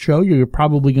faith-based show, you're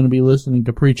probably going to be listening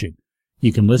to preaching.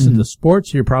 You can listen to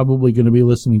sports, you're probably going to be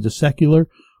listening to secular,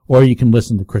 or you can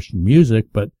listen to Christian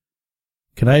music. But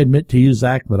can I admit to you,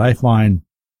 Zach, that I find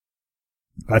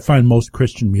most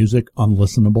Christian music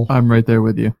unlistenable? I'm right there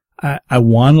with you. I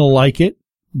want to like it,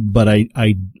 but I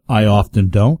often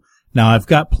don't. Now, I've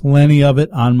got plenty of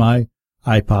it on my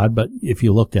iPod, but if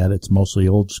you looked at it, it's mostly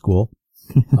old school.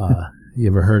 You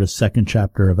ever heard of second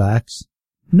chapter of Acts?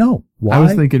 No. Why? I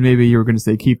was thinking maybe you were going to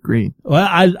say Keith Green.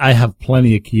 Well, I have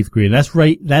plenty of Keith Green. That's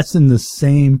right. That's in the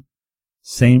same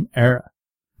era.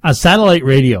 On satellite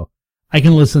radio, I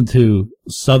can listen to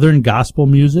Southern gospel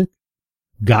music,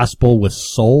 gospel with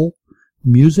soul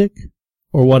music,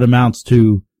 or what amounts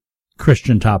to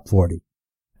Christian top 40.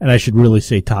 And I should really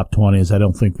say top 20, as I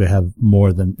don't think they have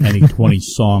more than any 20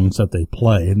 songs that they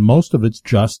play. And most of it's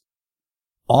just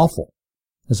awful.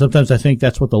 And sometimes I think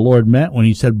that's what the Lord meant when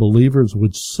he said believers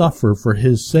would suffer for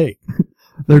his sake.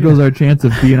 There goes our chance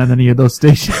of being on any of those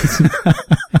stations.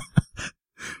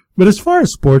 But as far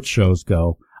as sports shows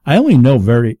go, I only know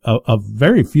very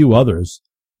few others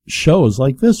shows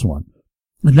like this one.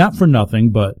 Not for nothing,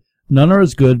 but none are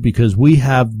as good because we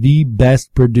have the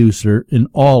best producer in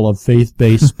all of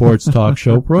faith-based sports talk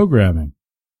show programming.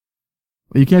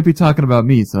 Well, you can't be talking about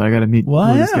me, so I got to meet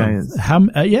who this guy is.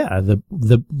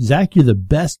 Zach, you're the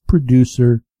best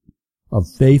producer of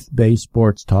faith-based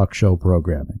sports talk show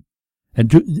programming.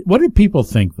 And what do people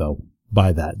think, though,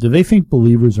 by that? Do they think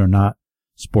believers are not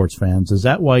sports fans? Is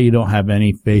that why you don't have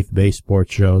any faith-based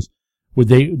sports shows?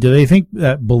 Do they think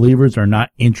that believers are not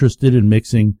interested in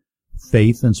mixing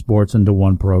faith and sports into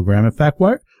one program? In fact,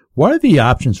 why are the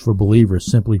options for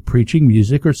believers simply preaching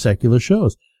music or secular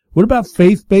shows? What about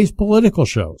faith-based political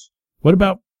shows? What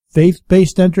about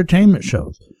faith-based entertainment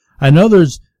shows? I know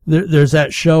there's that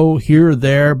show here or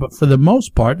there, but for the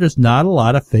most part, there's not a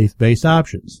lot of faith-based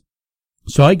options.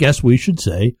 So I guess we should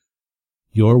say,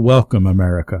 you're welcome,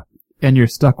 America. And you're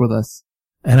stuck with us.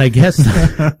 And I guess,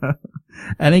 that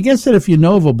if you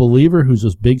know of a believer who's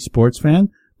a big sports fan,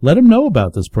 let him know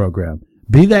about this program.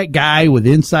 Be that guy with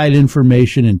inside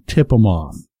information and tip him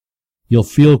off. You'll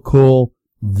feel cool.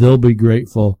 They'll be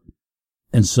grateful.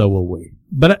 And so will we.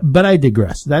 But I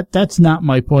digress. That's not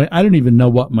my point. I don't even know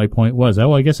what my point was.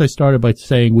 Oh, I guess I started by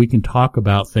saying we can talk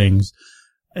about things,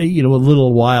 a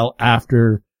little while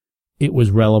after it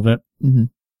was relevant.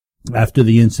 Mm-hmm. After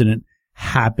the incident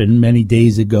happened many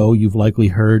days ago, you've likely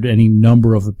heard any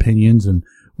number of opinions and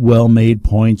well-made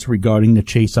points regarding the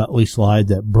Chase Utley slide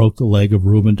that broke the leg of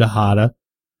Ruben Tejada.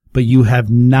 But you have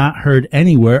not heard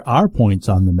anywhere our points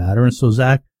on the matter. And so,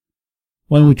 Zach,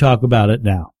 why don't we talk about it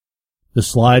now? The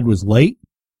slide was late.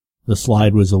 The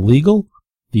slide was illegal.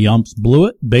 The umps blew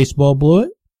it. Baseball blew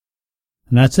it.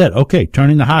 And that's it. Okay,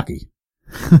 turning to hockey.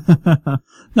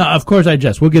 Now, of course, I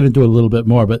jest. We'll get into it a little bit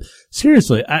more. But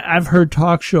seriously, I've heard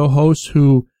talk show hosts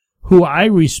who I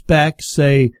respect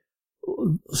say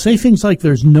things like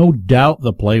there's no doubt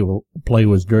the play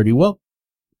was dirty. Well,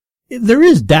 there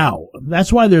is doubt.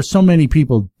 That's why there's so many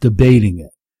people debating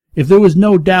it. If there was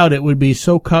no doubt, it would be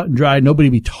so cut and dry, nobody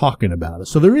would be talking about it.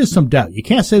 So there is some doubt. You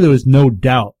can't say there was no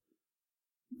doubt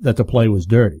that the play was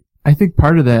dirty. I think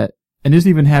part of that, and this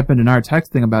even happened in our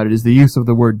texting about it, is the use of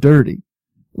the word dirty,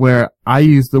 where I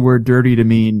use the word dirty to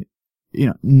mean,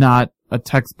 not a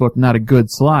textbook, not a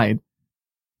good slide,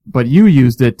 but you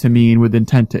used it to mean with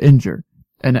intent to injure.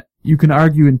 And you can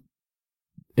argue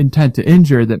intent to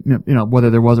injure that, whether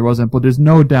there was or wasn't, but there's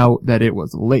no doubt that it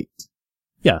was late.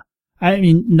 Yeah. I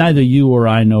mean, neither you or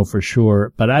I know for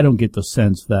sure, but I don't get the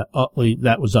sense that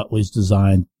Utley's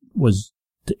design was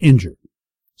to injure.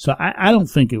 So I don't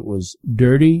think it was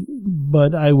dirty,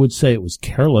 but I would say it was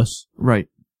careless. Right.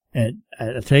 And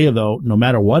I tell you though, no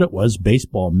matter what it was,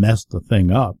 baseball messed the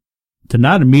thing up. To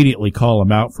not immediately call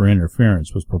him out for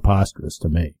interference was preposterous to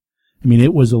me. I mean,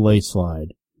 it was a late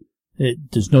slide.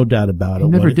 There's no doubt about it.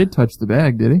 He never did touch the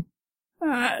bag, did he?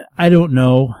 I don't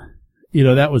know.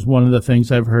 That was one of the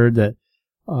things I've heard, that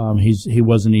he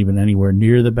wasn't even anywhere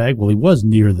near the bag. Well, he was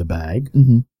near the bag.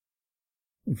 Mm-hmm.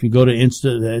 If you go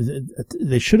to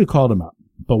they should have called him out.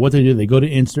 But what they do, they go to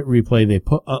instant replay, they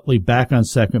put Utley back on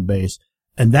second base,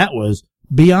 and that was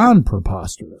beyond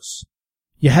preposterous.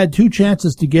 You had 2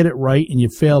 chances to get it right, and you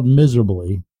failed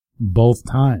miserably both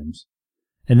times.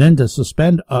 And then to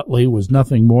suspend Utley was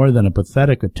nothing more than a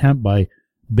pathetic attempt by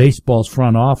baseball's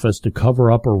front office to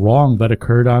cover up a wrong that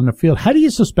occurred on the field. How do you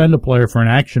suspend a player for an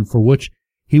action for which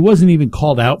he wasn't even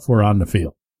called out for on the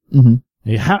field?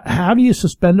 Mm-hmm. How do you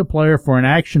suspend a player for an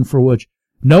action for which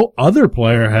no other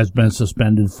player has been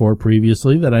suspended for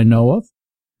previously that I know of?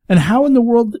 And how in the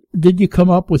world did you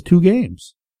come up with 2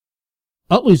 games?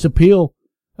 Utley's appeal,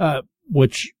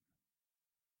 which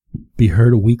be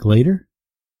heard a week later?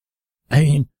 I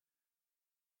mean,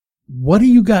 what do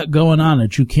you got going on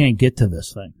that you can't get to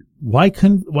this thing? Why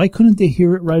couldn't they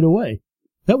hear it right away?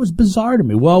 That was bizarre to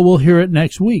me. Well, we'll hear it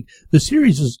next week. The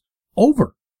series is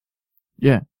over.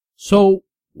 Yeah. So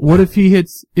what if he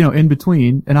hits, in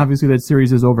between, and obviously that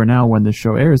series is over now when this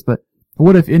show airs, but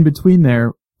what if in between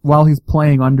there, while he's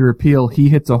playing under appeal, he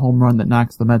hits a home run that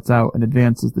knocks the Mets out and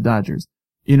advances the Dodgers?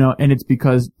 And it's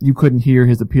because you couldn't hear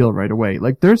his appeal right away.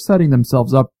 Like, they're setting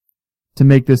themselves up to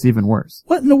make this even worse.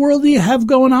 What in the world do you have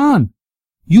going on?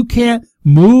 You can't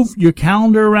move your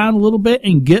calendar around a little bit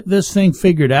and get this thing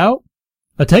figured out?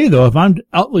 I tell you though, if I'm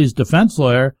Utley's defense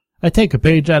lawyer, I take a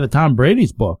page out of Tom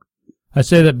Brady's book. I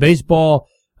say that baseball,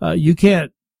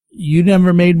 you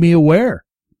never made me aware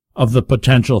of the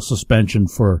potential suspension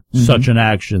for such an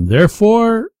action.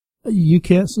 Therefore, you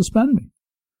can't suspend me.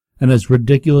 And as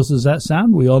ridiculous as that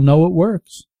sounds, we all know it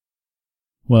works.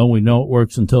 Well, we know it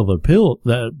works until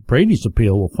that Brady's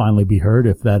appeal will finally be heard,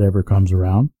 if that ever comes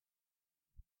around.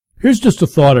 Here's just a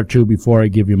thought or two before I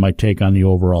give you my take on the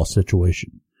overall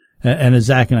situation. And as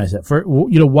Zach and I said,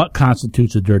 what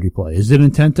constitutes a dirty play? Is it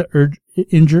intent to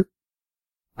injure?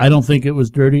 I don't think it was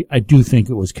dirty. I do think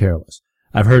it was careless.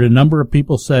 I've heard a number of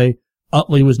people say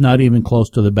Utley was not even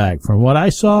close to the bag. From what I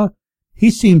saw,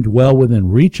 he seemed well within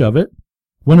reach of it.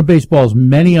 One of baseball's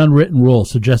many unwritten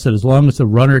rules suggests that as long as the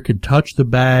runner could touch the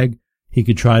bag, he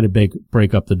could try to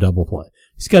break up the double play.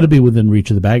 He's got to be within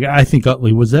reach of the bag. I think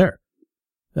Utley was there.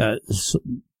 I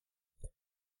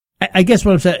guess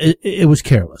what I'm saying, it was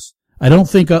careless. I don't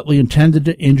think Utley intended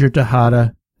to injure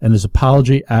Tejada, and his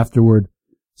apology afterward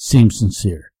seems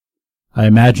sincere. I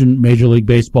imagine Major League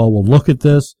Baseball will look at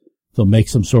this. They'll make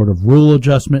some sort of rule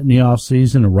adjustment in the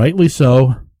offseason, and rightly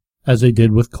so, as they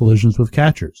did with collisions with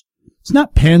catchers. It's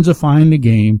not panzifying the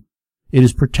game. It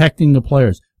is protecting the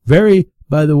players. Very,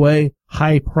 by the way,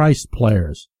 high-priced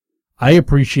players. I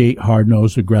appreciate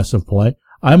hard-nosed, aggressive play.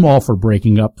 I'm all for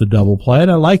breaking up the double play,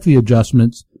 and I like the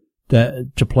adjustments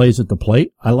to plays at the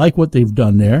plate. I like what they've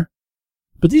done there.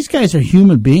 But these guys are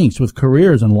human beings with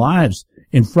careers and lives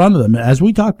in front of them, as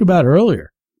we talked about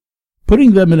earlier.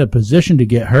 Putting them in a position to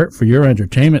get hurt for your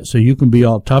entertainment so you can be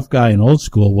all tough guy and old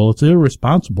school, well, it's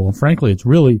irresponsible, and frankly, it's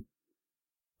really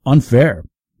unfair.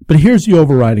 But here's the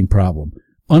overriding problem.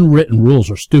 Unwritten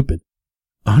rules are stupid.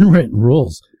 Unwritten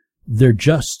rules, they're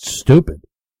just stupid.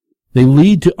 They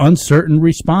lead to uncertain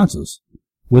responses.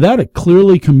 Without a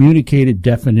clearly communicated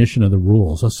definition of the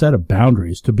rules, a set of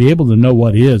boundaries to be able to know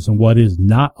what is and what is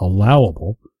not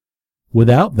allowable,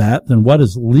 without that, then what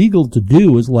is legal to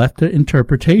do is left to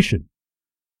interpretation.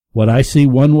 What I see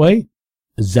one way,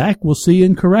 Zach will see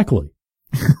incorrectly.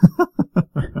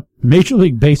 Major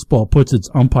League Baseball puts its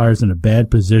umpires in a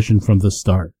bad position from the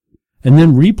start, and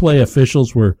then replay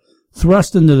officials were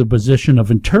thrust into the position of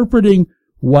interpreting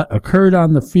what occurred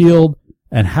on the field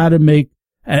and how the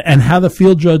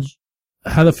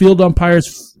field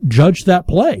umpires judged that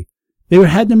play. They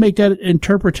had to make that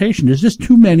interpretation. There's just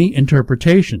too many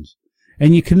interpretations,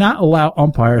 and you cannot allow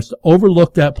umpires to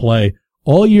overlook that play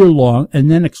all year long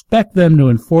and then expect them to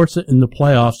enforce it in the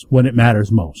playoffs when it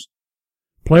matters most.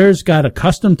 Players got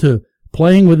accustomed to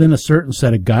playing within a certain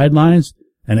set of guidelines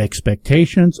and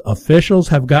expectations. Officials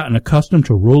have gotten accustomed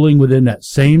to ruling within that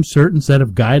same certain set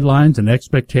of guidelines and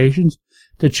expectations.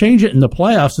 To change it in the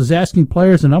playoffs is asking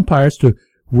players and umpires to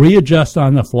readjust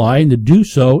on the fly and to do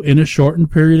so in a shortened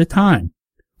period of time,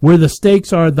 where the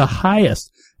stakes are the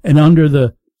highest and under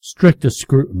the strictest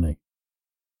scrutiny.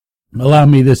 Allow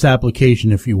me this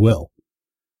application, if you will.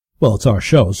 Well, it's our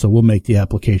show, so we'll make the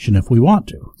application if we want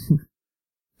to.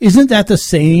 Isn't that the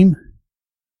same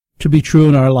to be true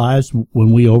in our lives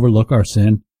when we overlook our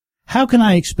sin? How can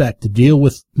I expect to deal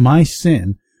with my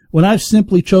sin when I've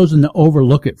simply chosen to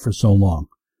overlook it for so long?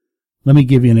 Let me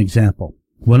give you an example.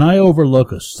 When I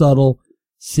overlook a subtle,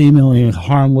 seemingly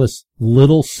harmless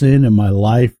little sin in my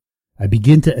life, I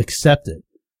begin to accept it.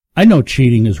 I know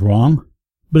cheating is wrong,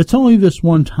 but it's only this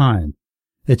one time.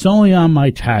 It's only on my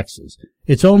taxes.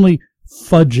 It's only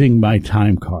fudging my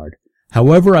time card.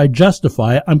 However I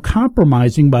justify it, I'm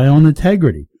compromising my own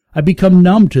integrity. I become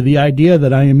numb to the idea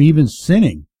that I am even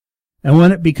sinning. And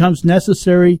when it becomes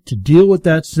necessary to deal with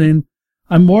that sin,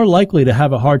 I'm more likely to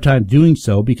have a hard time doing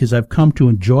so because I've come to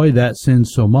enjoy that sin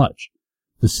so much.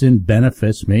 The sin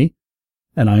benefits me,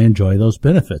 and I enjoy those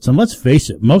benefits. And let's face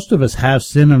it, most of us have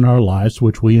sin in our lives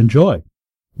which we enjoy.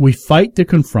 We fight to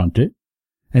confront it,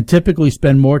 and typically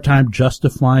spend more time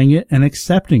justifying it and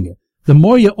accepting it. The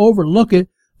more you overlook it,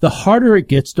 the harder it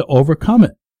gets to overcome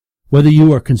it. Whether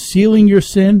you are concealing your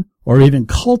sin or even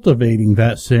cultivating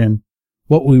that sin,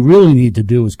 what we really need to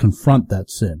do is confront that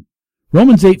sin.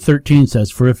 Romans 8:13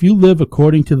 says, "For if you live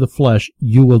according to the flesh,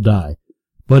 you will die.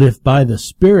 But if by the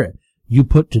Spirit you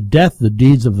put to death the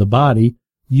deeds of the body,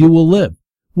 you will live."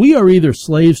 We are either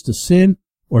slaves to sin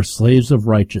or slaves of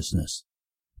righteousness.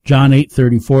 John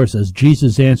 8:34 says,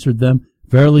 Jesus answered them,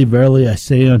 "Verily, verily, I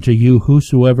say unto you,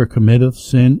 whosoever committeth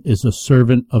sin is a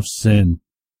servant of sin."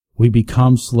 We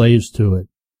become slaves to it.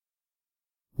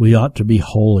 We ought to be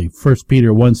holy. 1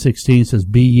 Peter 1:16 says,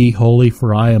 "Be ye holy,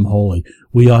 for I am holy."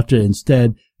 We ought to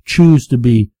instead choose to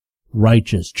be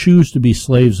righteous, choose to be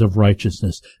slaves of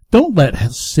righteousness. Don't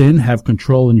let sin have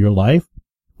control in your life.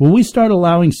 When we start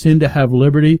allowing sin to have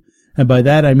liberty, and by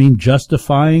that I mean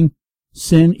justifying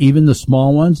sin, even the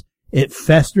small ones, it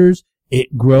festers,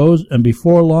 it grows, and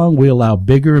before long we allow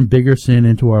bigger and bigger sin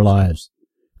into our lives.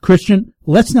 Christian,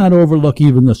 let's not overlook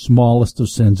even the smallest of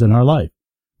sins in our life,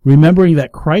 remembering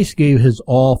that Christ gave his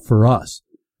all for us.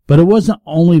 But it wasn't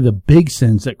only the big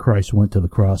sins that Christ went to the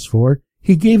cross for.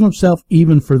 He gave himself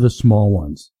even for the small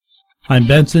ones. I'm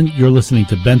Benson. You're listening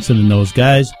to Benson and Those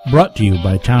Guys, brought to you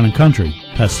by Town & Country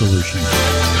Pest Solutions.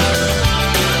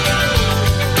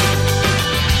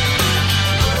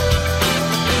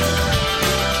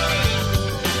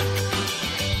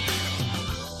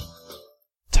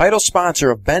 Title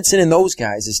sponsor of Benson and Those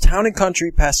Guys is Town &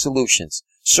 Country Pest Solutions.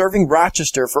 Serving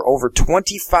Rochester for over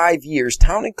 25 years,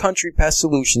 Town & Country Pest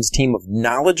Solutions team of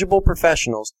knowledgeable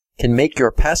professionals can make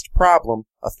your pest problem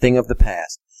a thing of the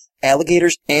past.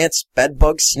 Alligators, ants,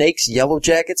 bedbugs, snakes, yellow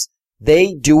jackets,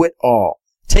 they do it all.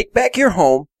 Take back your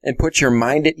home and put your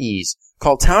mind at ease.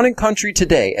 Call Town & Country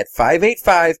today at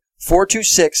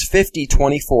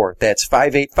 585-426-5024. That's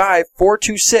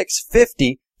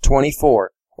 585-426-5024.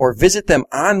 Or visit them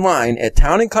online at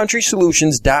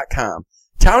townandcountrysolutions.com.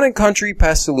 Town & Country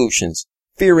Pest Solutions,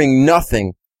 fearing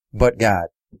nothing but God.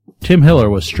 Tim Hiller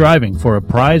was striving for a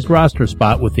prized roster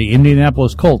spot with the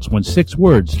Indianapolis Colts when 6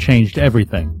 words changed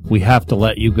everything. We have to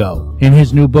let you go. In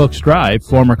his new book, Strive,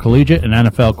 former collegiate and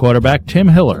NFL quarterback Tim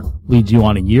Hiller leads you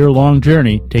on a year-long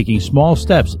journey, taking small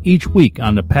steps each week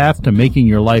on the path to making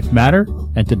your life matter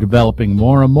and to developing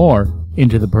more and more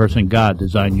into the person God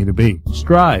designed you to be.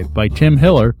 Strive by Tim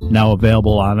Hiller, now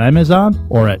available on Amazon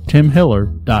or at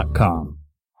timhiller.com.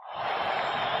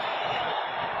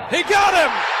 He got him!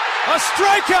 A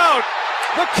strikeout!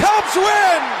 The Cubs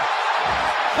win!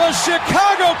 The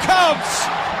Chicago Cubs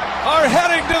are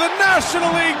heading to the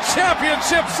National League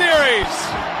Championship Series!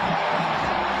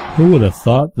 Who would have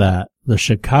thought that? The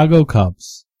Chicago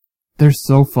Cubs. They're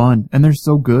so fun, and they're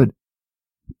so good.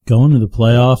 Going to the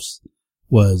playoffs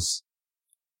was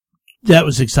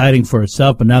exciting for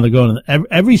itself, but now they're going to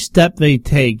every step they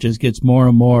take just gets more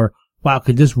and more, wow,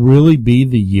 could this really be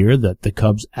the year that the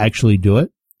Cubs actually do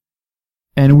it?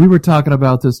 And we were talking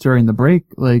about this during the break.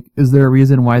 Like, is there a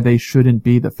reason why they shouldn't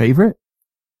be the favorite?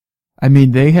 I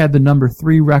mean, they had the number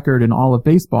 3 record in all of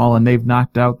baseball, and they've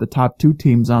knocked out the top 2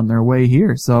 teams on their way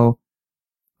here. So,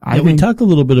 I think we talked a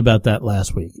little bit about that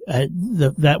last week.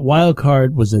 That wild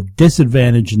card was a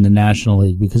disadvantage in the National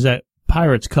League because that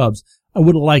Pirates-Cubs, I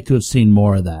would have liked to have seen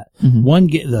more of that.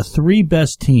 Mm-hmm. The 3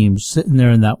 best teams sitting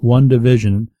there in that one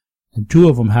division, and 2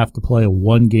 of them have to play a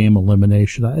 1-game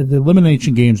elimination. The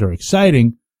elimination games are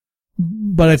exciting,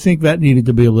 but I think that needed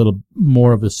to be a little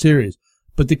more of a series.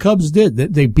 But the Cubs did.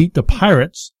 They beat the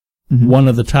Pirates, mm-hmm. one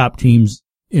of the top teams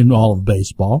in all of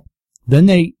baseball. Then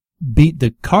they beat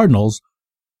the Cardinals,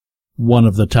 they're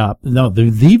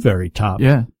the very top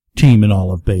team in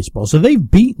all of baseball. So they've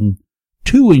beaten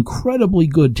 2 incredibly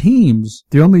good teams.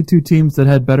 The only 2 teams that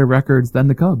had better records than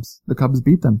the Cubs. The Cubs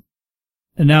beat them.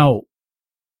 And now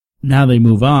they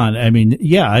move on. I mean,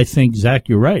 yeah, I think, Zach,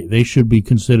 you're right. They should be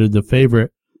considered the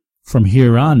favorite from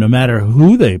here on, no matter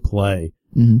who they play,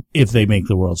 mm-hmm. if they make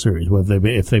the World Series.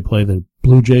 If they play the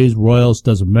Blue Jays, Royals,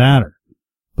 doesn't matter.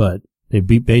 But they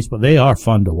beat baseball. They are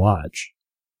fun to watch.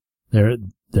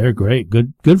 They're great.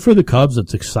 Good for the Cubs.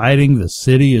 It's exciting. The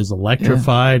city is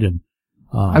electrified. And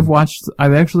I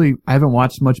haven't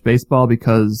watched much baseball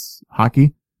because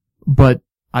hockey, but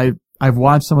I've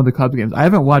watched some of the Cubs games. I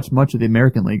haven't watched much of the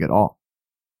American League at all.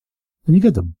 And you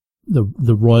got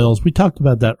the Royals. We talked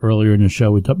about that earlier in the show.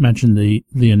 We mentioned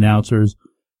the announcers.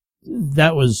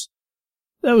 That was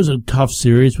a tough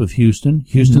series with Houston.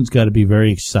 Houston's got to be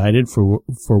very excited for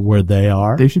where they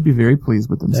are. They should be very pleased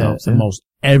with themselves. Most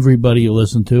everybody you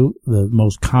listen to, the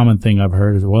most common thing I've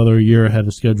heard is, well, they're a year ahead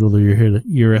of schedule. They're a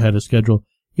year ahead of schedule.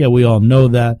 Yeah, we all know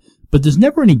that, but there's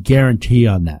never any guarantee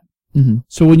on that. Mm-hmm.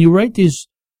 So when you write these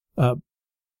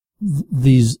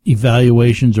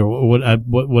evaluations, or what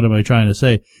am I trying to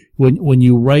say? When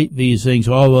you write these things,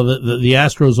 the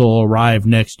Astros will arrive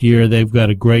next year. They've got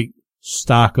a great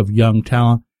stock of young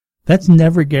talent. That's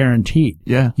never guaranteed.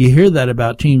 Yeah. You hear that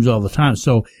about teams all the time.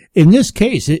 So in this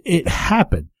case, it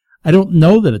happened. I don't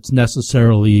know that it's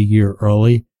necessarily a year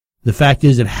early. The fact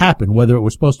is it happened, whether it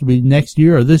was supposed to be next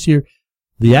year or this year.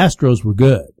 The Astros were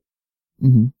good.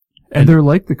 Mm-hmm. And they're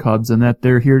like the Cubs in that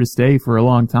they're here to stay for a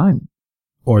long time.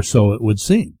 Or so it would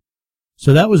seem.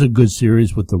 So that was a good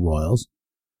series with the Royals.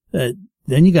 Then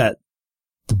you got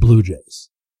the Blue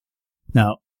Jays.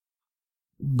 Now,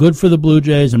 good for the Blue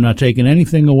Jays. I'm not taking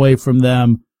anything away from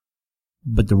them.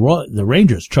 But the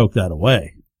Rangers choked that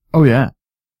away. Oh, yeah.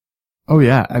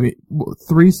 I mean,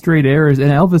 3 straight errors.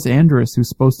 And Elvis Andrus, who's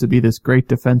supposed to be this great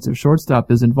defensive shortstop,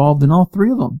 is involved in all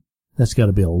 3 of them. That's got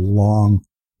to be a long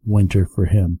winter for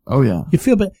him. Oh, yeah. You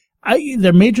feel bad.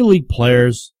 They're major league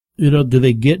players. Do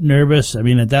they get nervous? I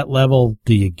mean, at that level,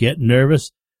 do you get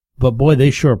nervous? But boy,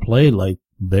 they sure played like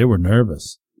they were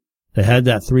nervous. They had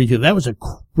that 3-2. That was a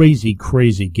crazy,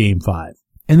 crazy Game 5.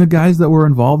 And the guys that were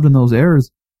involved in those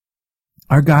errors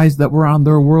are guys that were on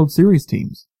their World Series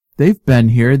teams. they've been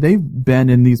here. They've been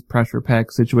in these pressure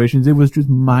pack situations. It was just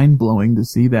mind blowing to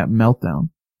see that meltdown.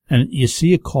 And you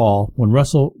see a call when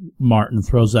Russell Martin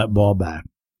throws that ball back,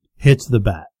 hits the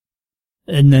bat,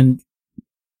 and then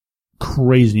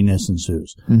craziness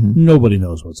ensues. Nobody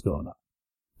knows what's going on.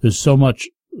 There's so much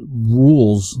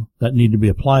rules that need to be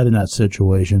applied in that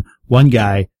situation. One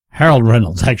guy, Harold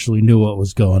Reynolds, actually knew what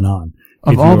was going on.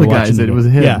 Of all the guys that it was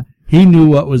him. Yeah, he knew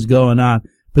what was going on.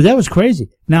 But that was crazy.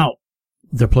 Now,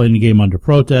 they're playing the game under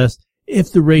protest.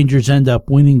 If the Rangers end up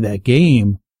winning that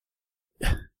game,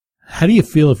 how do you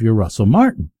feel if you're Russell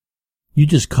Martin? You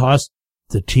just cost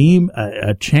the team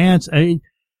a chance.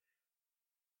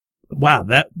 Wow,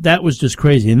 that was just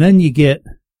crazy. And then you get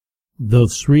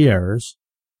those 3 errors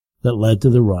that led to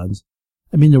the runs.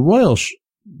 I mean, the Royals,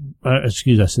 I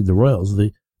said the Royals,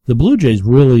 the Blue Jays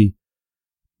really,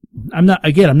 I'm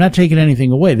not taking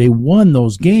anything away. They won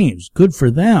those games. Good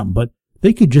for them, but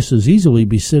they could just as easily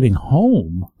be sitting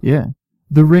home. Yeah.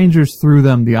 The Rangers threw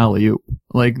them the alley-oop.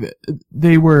 Like,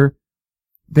 they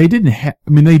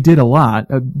did a lot.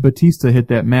 Batista hit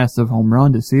that massive home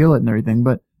run to seal it and everything,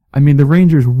 but I mean, the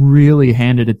Rangers really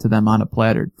handed it to them on a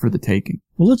platter for the taking.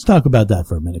 Well, let's talk about that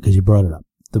for a minute because you brought it up.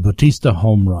 The Batista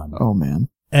home run. Oh, man.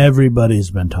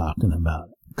 Everybody's been talking about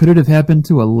it. Could it have happened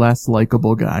to a less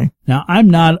likable guy? Now, I'm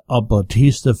not a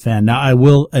Batista fan. Now, I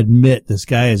will admit this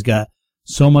guy has got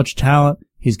so much talent.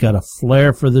 He's got a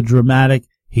flair for the dramatic.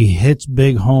 He hits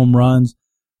big home runs.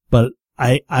 But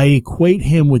I equate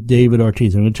him with David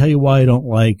Ortiz. I'm going to tell you why I don't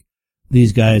like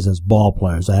these guys as ball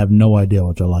players. I have no idea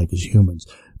what they're like as humans.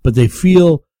 But they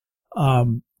feel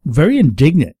very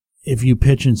indignant if you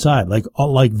pitch inside. Like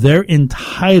they're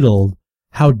entitled.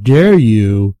 How dare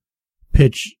you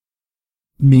pitch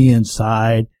me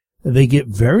inside? They get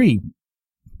very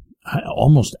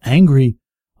almost angry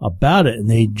about it, and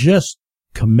they just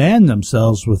command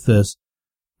themselves with this,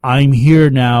 I'm here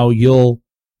now, you'll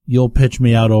pitch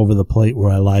me out over the plate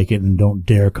where I like it and don't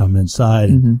dare come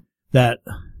inside. That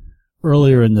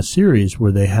earlier in the series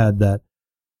where they had that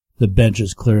the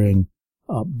benches clearing,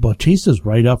 Bautista's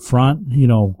right up front,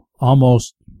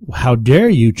 almost, how dare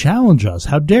you challenge us?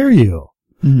 How dare you?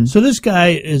 So this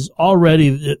guy is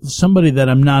already somebody that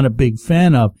I'm not a big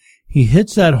fan of. He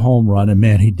hits that home run, and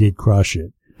man, he did crush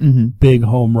it. Big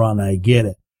home run, I get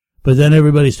it. But then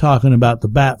everybody's talking about the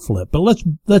bat flip. But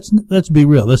let's be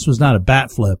real. This was not a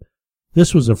bat flip.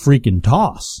 This was a freaking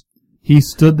toss. He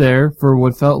stood there for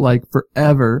what felt like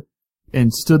forever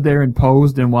and stood there and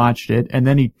posed and watched it, and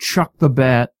then he chucked the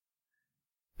bat,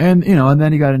 and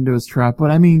then he got into his trap.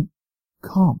 But I mean,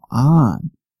 come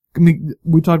on. I mean,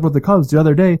 we talked about the Cubs the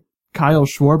other day. Kyle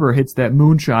Schwarber hits that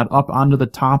moonshot up onto the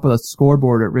top of the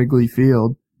scoreboard at Wrigley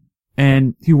Field,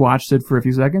 and he watched it for a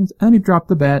few seconds, and he dropped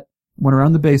the bat, went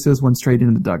around the bases, went straight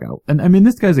into the dugout. And I mean,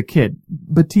 this guy's a kid.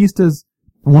 Batista's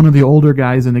one of the older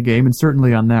guys in the game, and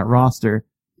certainly on that roster.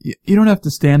 You don't have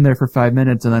to stand there for 5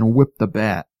 minutes and then whip the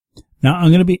bat. Now,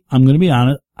 I'm gonna be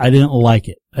honest. I didn't like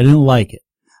it.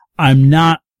 I'm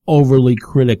not overly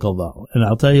critical though, and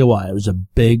I'll tell you why. It was a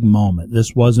big moment.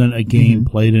 This wasn't a game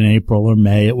played in April or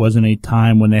May. It wasn't a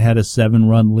time when they had a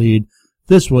 7-run lead.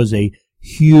 This was a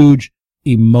huge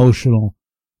emotional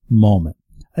moment.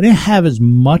 I didn't have as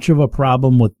much of a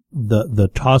problem with the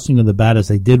tossing of the bat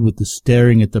as I did with the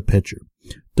staring at the pitcher.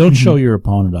 Don't show your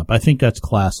opponent up. I think that's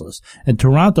classless. And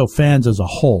Toronto fans as a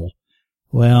whole,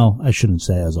 well, I shouldn't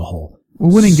say as a whole.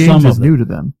 Well, winning games is new to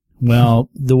them. Well,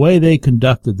 the way they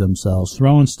conducted themselves,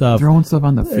 throwing stuff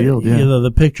on the field, yeah.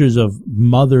 The pictures of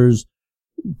mothers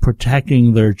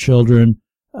protecting their children,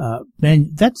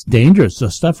 man, that's dangerous. The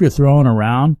stuff you're throwing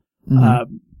around,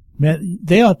 man,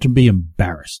 they ought to be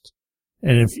embarrassed.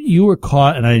 And if you were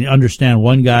caught, and I understand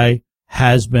one guy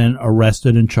has been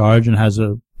arrested and charged and has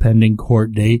a pending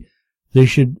court date, they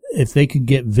should, if they could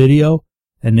get video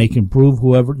and they can prove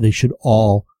whoever, they should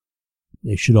all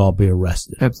be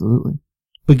arrested. Absolutely.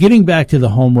 But getting back to the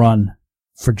home run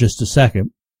for just a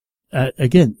second,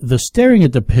 again, the staring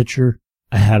at the pitcher,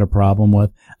 I had a problem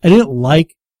with. I didn't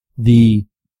like the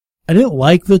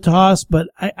toss, but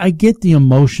I get the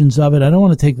emotions of it. I don't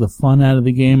want to take the fun out of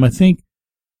the game.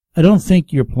 I don't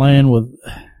think you're playing with,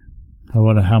 how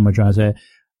am I trying to say?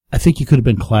 I think you could have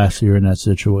been classier in that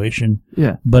situation.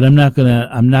 Yeah. But I'm not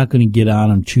gonna get on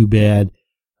them too bad.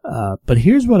 But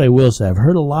here's what I will say. I've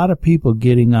heard a lot of people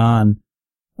getting on,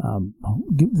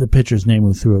 the pitcher's name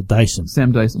who threw it, Dyson.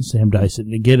 Sam Dyson.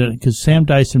 Because Sam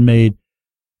Dyson made,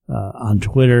 on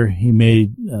Twitter, he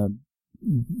made,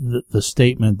 the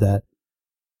statement that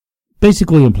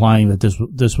basically implying that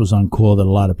this was uncool, that a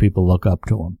lot of people look up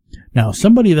to him. Now,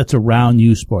 somebody that's around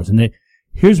U Sports, and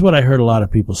here's what I heard a lot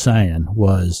of people saying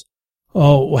was,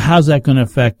 oh, how's that going to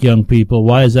affect young people?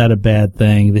 Why is that a bad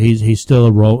thing? He's still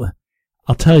a role.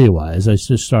 I'll tell you why, as I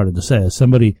just started to say, as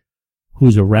somebody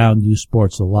who's around youth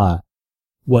sports a lot,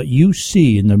 what you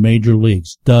see in the major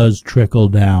leagues does trickle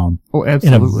down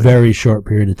in a very short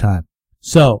period of time.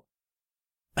 So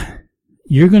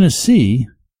you're going to see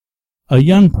a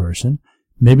young person,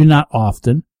 maybe not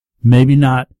often, maybe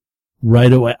not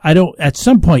right away. At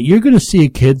some point, you're going to see a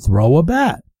kid throw a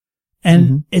bat.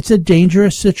 And it's a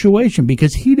dangerous situation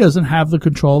because he doesn't have the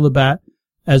control of the bat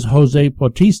as Jose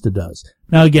Bautista does.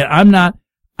 Now again, I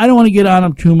don't want to get on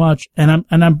him too much, and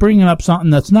I'm bringing up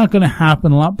something that's not going to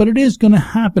happen a lot, but it is going to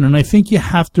happen, and I think you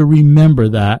have to remember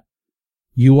that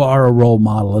you are a role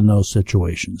model in those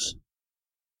situations.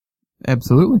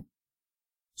 Absolutely.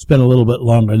 Spend a little bit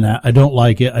longer than that. I don't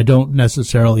like it. I don't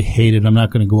necessarily hate it. I'm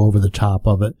not going to go over the top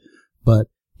of it, but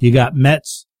you got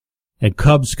Mets and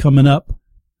Cubs coming up.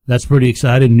 That's pretty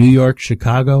exciting. New York,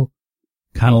 Chicago,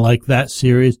 kind of like that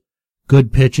series.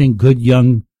 Good pitching, good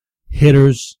young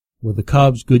hitters with the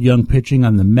Cubs, good young pitching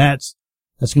on the Mets.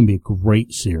 That's going to be a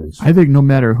great series. I think no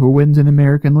matter who wins in the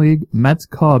American League,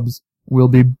 Mets-Cubs will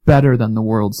be better than the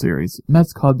World Series.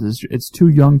 Mets-Cubs, it's two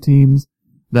young teams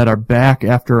that are back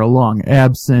after a long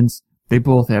absence. They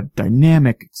both have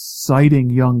dynamic, exciting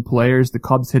young players. The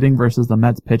Cubs hitting versus the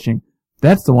Mets pitching.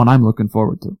 That's the one I'm looking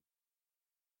forward to.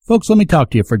 Folks, let me talk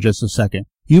to you for just a second.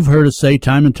 You've heard us say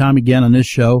time and time again on this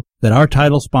show that our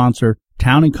title sponsor,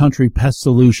 Town & Country Pest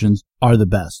Solutions, are the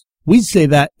best. We'd say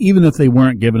that even if they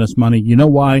weren't giving us money. You know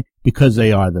why? Because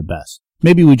they are the best.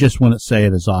 Maybe we just wouldn't say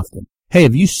it as often. Hey,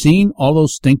 have you seen all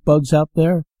those stink bugs out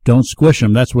there? Don't squish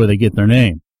them. That's where they get their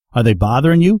name. Are they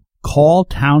bothering you? Call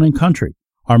Town & Country.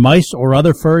 Are mice or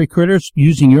other furry critters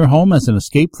using your home as an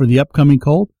escape for the upcoming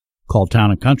cold? Call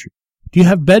Town & Country. Do you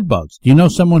have bed bugs? Do you know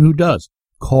someone who does?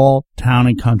 Call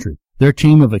Town & Country. Their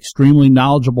team of extremely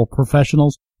knowledgeable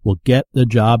professionals will get the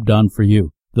job done for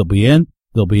you. They'll be in,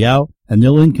 they'll be out, and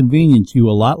they'll inconvenience you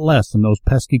a lot less than those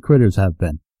pesky critters have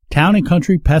been. Town &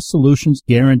 Country Pest Solutions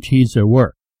guarantees their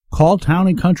work. Call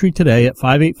Town & Country today at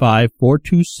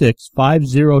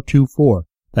 585-426-5024.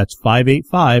 That's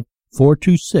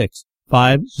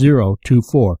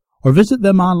 585-426-5024. Or visit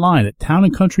them online at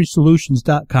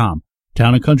townandcountrysolutions.com.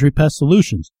 Town & Country Pest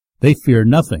Solutions. They fear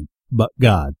nothing but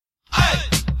God. Let's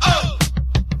go!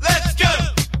 Let's go!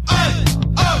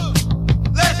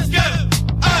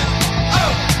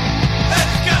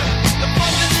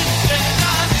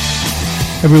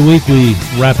 Every week we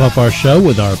wrap up our show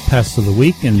with our Pests of the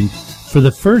Week, and for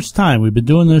the first time, we've been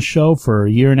doing this show for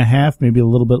a year and a half, maybe a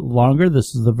little bit longer.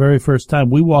 This is the very first time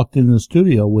we walked into the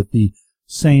studio with the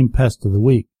same Pest of the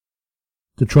Week.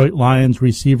 Detroit Lions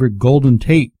receiver Golden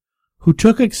Tate, who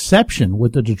took exception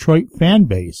with the Detroit fan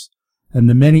base and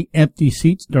the many empty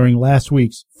seats during last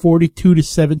week's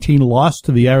 42-17 loss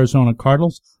to the Arizona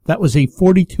Cardinals. That was a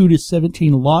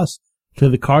 42-17 loss to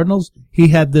the Cardinals. He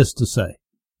had this to say.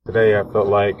 Today I felt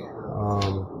like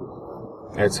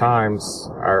at times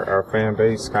our fan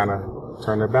base kind of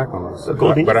turned their back on us.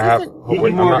 But I have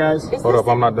hold up,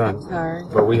 I'm not done. Sorry.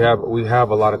 But we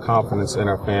have a lot of confidence in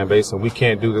our fan base, and we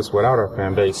can't do this without our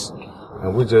fan base.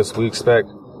 And we expect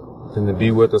them to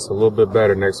be with us a little bit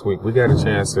better next week. We got a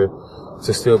chance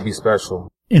to still be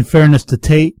special. In fairness to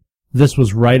Tate, this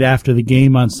was right after the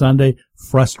game on Sunday.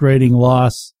 Frustrating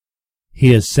loss.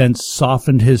 He has since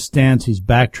softened his stance. He's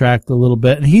backtracked a little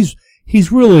bit, and he's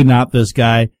really not this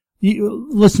guy.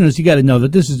 Listeners, you got to know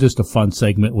that this is just a fun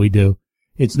segment we do.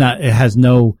 It has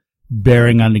no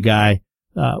bearing on the guy.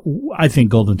 I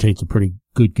think Golden Tate's a pretty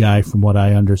good guy from what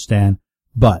I understand,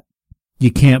 but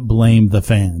you can't blame the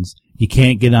fans. You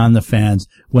can't get on the fans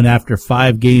when after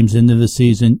 5 games into the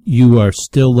season, you are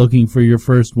still looking for your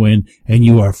first win, and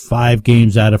you are 5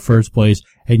 games out of first place,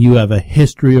 and you have a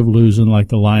history of losing like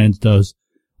the Lions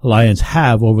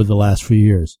have over the last few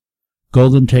years.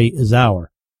 Golden Tate is our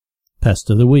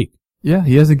Pest of the Week. Yeah,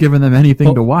 he hasn't given them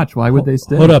anything to watch. Why would they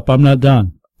stay? Hold up, I'm not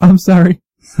done. I'm sorry.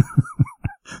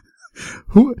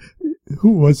 Who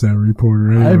was that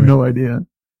reporter anyway? I have no idea.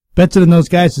 Benson and Those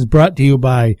Guys is brought to you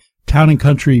by Town &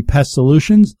 Country Pest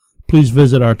Solutions. Please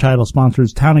visit our title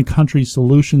sponsors,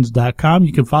 townandcountrysolutions.com.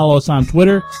 You can follow us on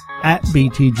Twitter at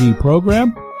BTG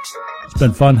Program. It's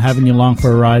been fun having you along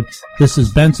for a ride. This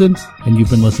is Benson, and you've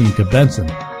been listening to Benson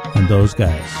and Those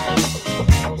Guys.